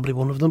 We are probably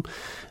one of them.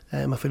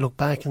 If we look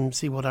back and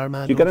see what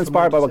Armagh... You get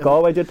inspired by what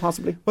Galway did,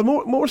 possibly?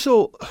 Well, more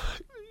so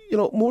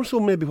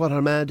maybe what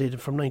Armagh did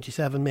from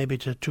 97 maybe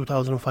to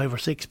 2005 or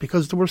 6,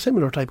 because they were a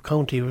similar type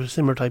county, it was a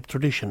similar type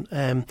tradition.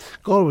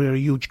 Galway are a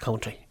huge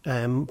county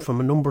from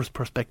a numbers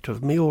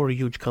perspective. Mayo are a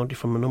huge county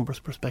from a numbers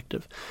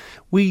perspective.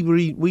 We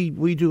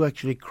do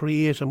actually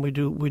create and we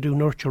do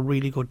nurture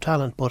really good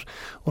talent, but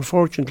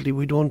unfortunately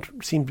we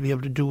don't seem to be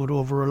able to do it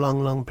over a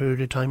long period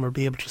of time or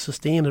be able to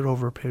sustain it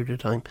over a period of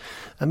time.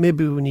 And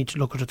maybe we need to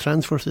look at a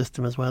transfer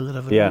system as well that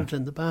I've learned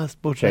in the past.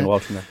 But Shane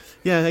Walsh in there.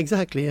 Yeah,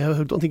 exactly.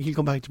 I don't think he'll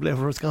come back to play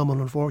for Roscommon,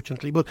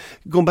 unfortunately. But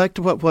going back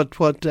to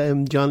what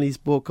Johnny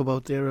spoke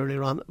about there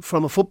earlier on,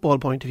 from a football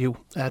point of view,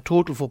 a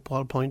total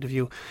football point of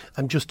view,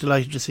 I'm just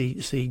delighted to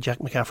see Jack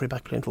McCaffrey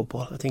back playing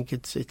football. I think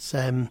it's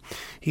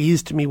he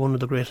is to me one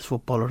of the greatest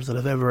footballers that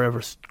have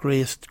ever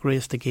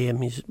graced the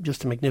game. He's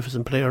just a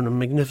magnificent player and a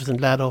magnificent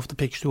lad off the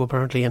pitch too,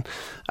 apparently, and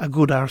a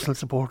good Arsenal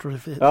supporter.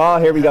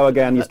 Here we go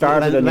again. You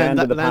started and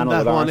ended the panel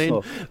with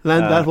Arsenal.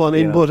 That one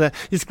in, but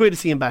it's great to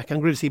see him back. I'm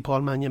great to see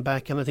Paul Mannion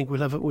back, and I think we'll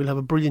have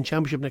a brilliant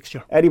championship next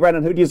year. Eddie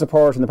Brennan, who do you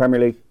support in the Premier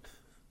League?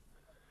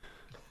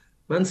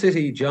 Man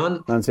City,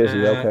 John. Man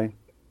City, okay.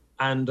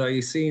 And I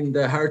seen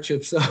the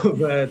hardships of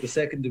the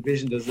second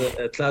division. There's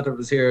a clatter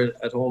was here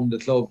at home, the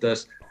club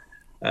that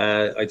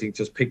I think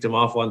just picked them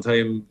off one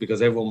time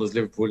because everyone was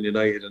Liverpool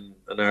United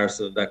and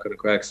Arsenal and that kind of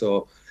crack.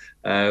 So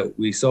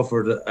we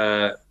suffered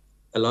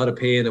a lot of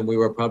pain, and we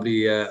were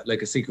probably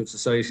like a secret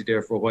society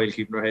there for a while,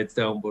 keeping our heads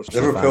down. But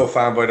Liverpool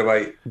fan, by the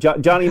way.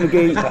 Johnny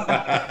Magee.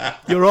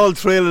 You're all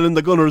trailing in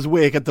the Gunners'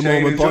 wake at the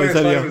moment, boys.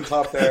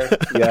 Top there.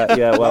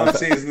 Yeah. Well, long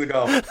season to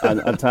go.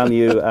 And I'm telling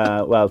you,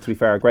 well, to be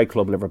fair, great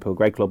club, Liverpool,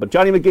 great club. But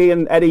Johnny Magee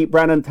and Eddie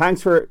Brennan,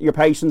 thanks for your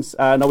patience.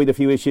 I know we had a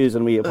few issues,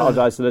 and we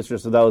apologise to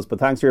listeners for those, but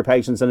thanks for your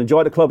patience, and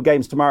enjoy the club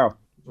games tomorrow.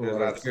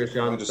 Cheers,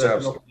 John.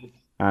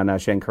 And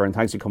Shane Curran,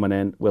 thanks for coming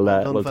in.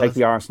 We'll take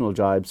the Arsenal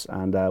jibes,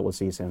 and we'll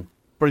see you soon.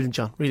 Brilliant,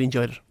 John. Really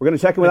enjoyed it. We're going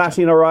to check in with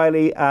Aisling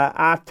O'Reilly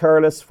at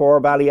Thurles for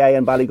Ballyaa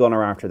and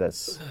Ballygunner after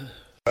this.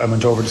 I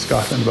went over to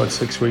Scotland about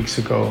 6 weeks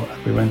ago.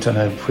 We went on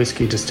a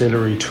whisky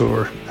distillery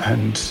tour,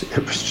 and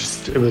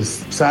it was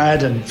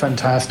sad and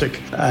fantastic.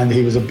 And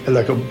he was a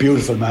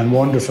beautiful man,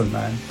 wonderful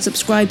man.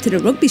 Subscribe to the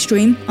rugby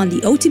stream on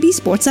the OTB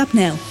Sports app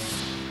now.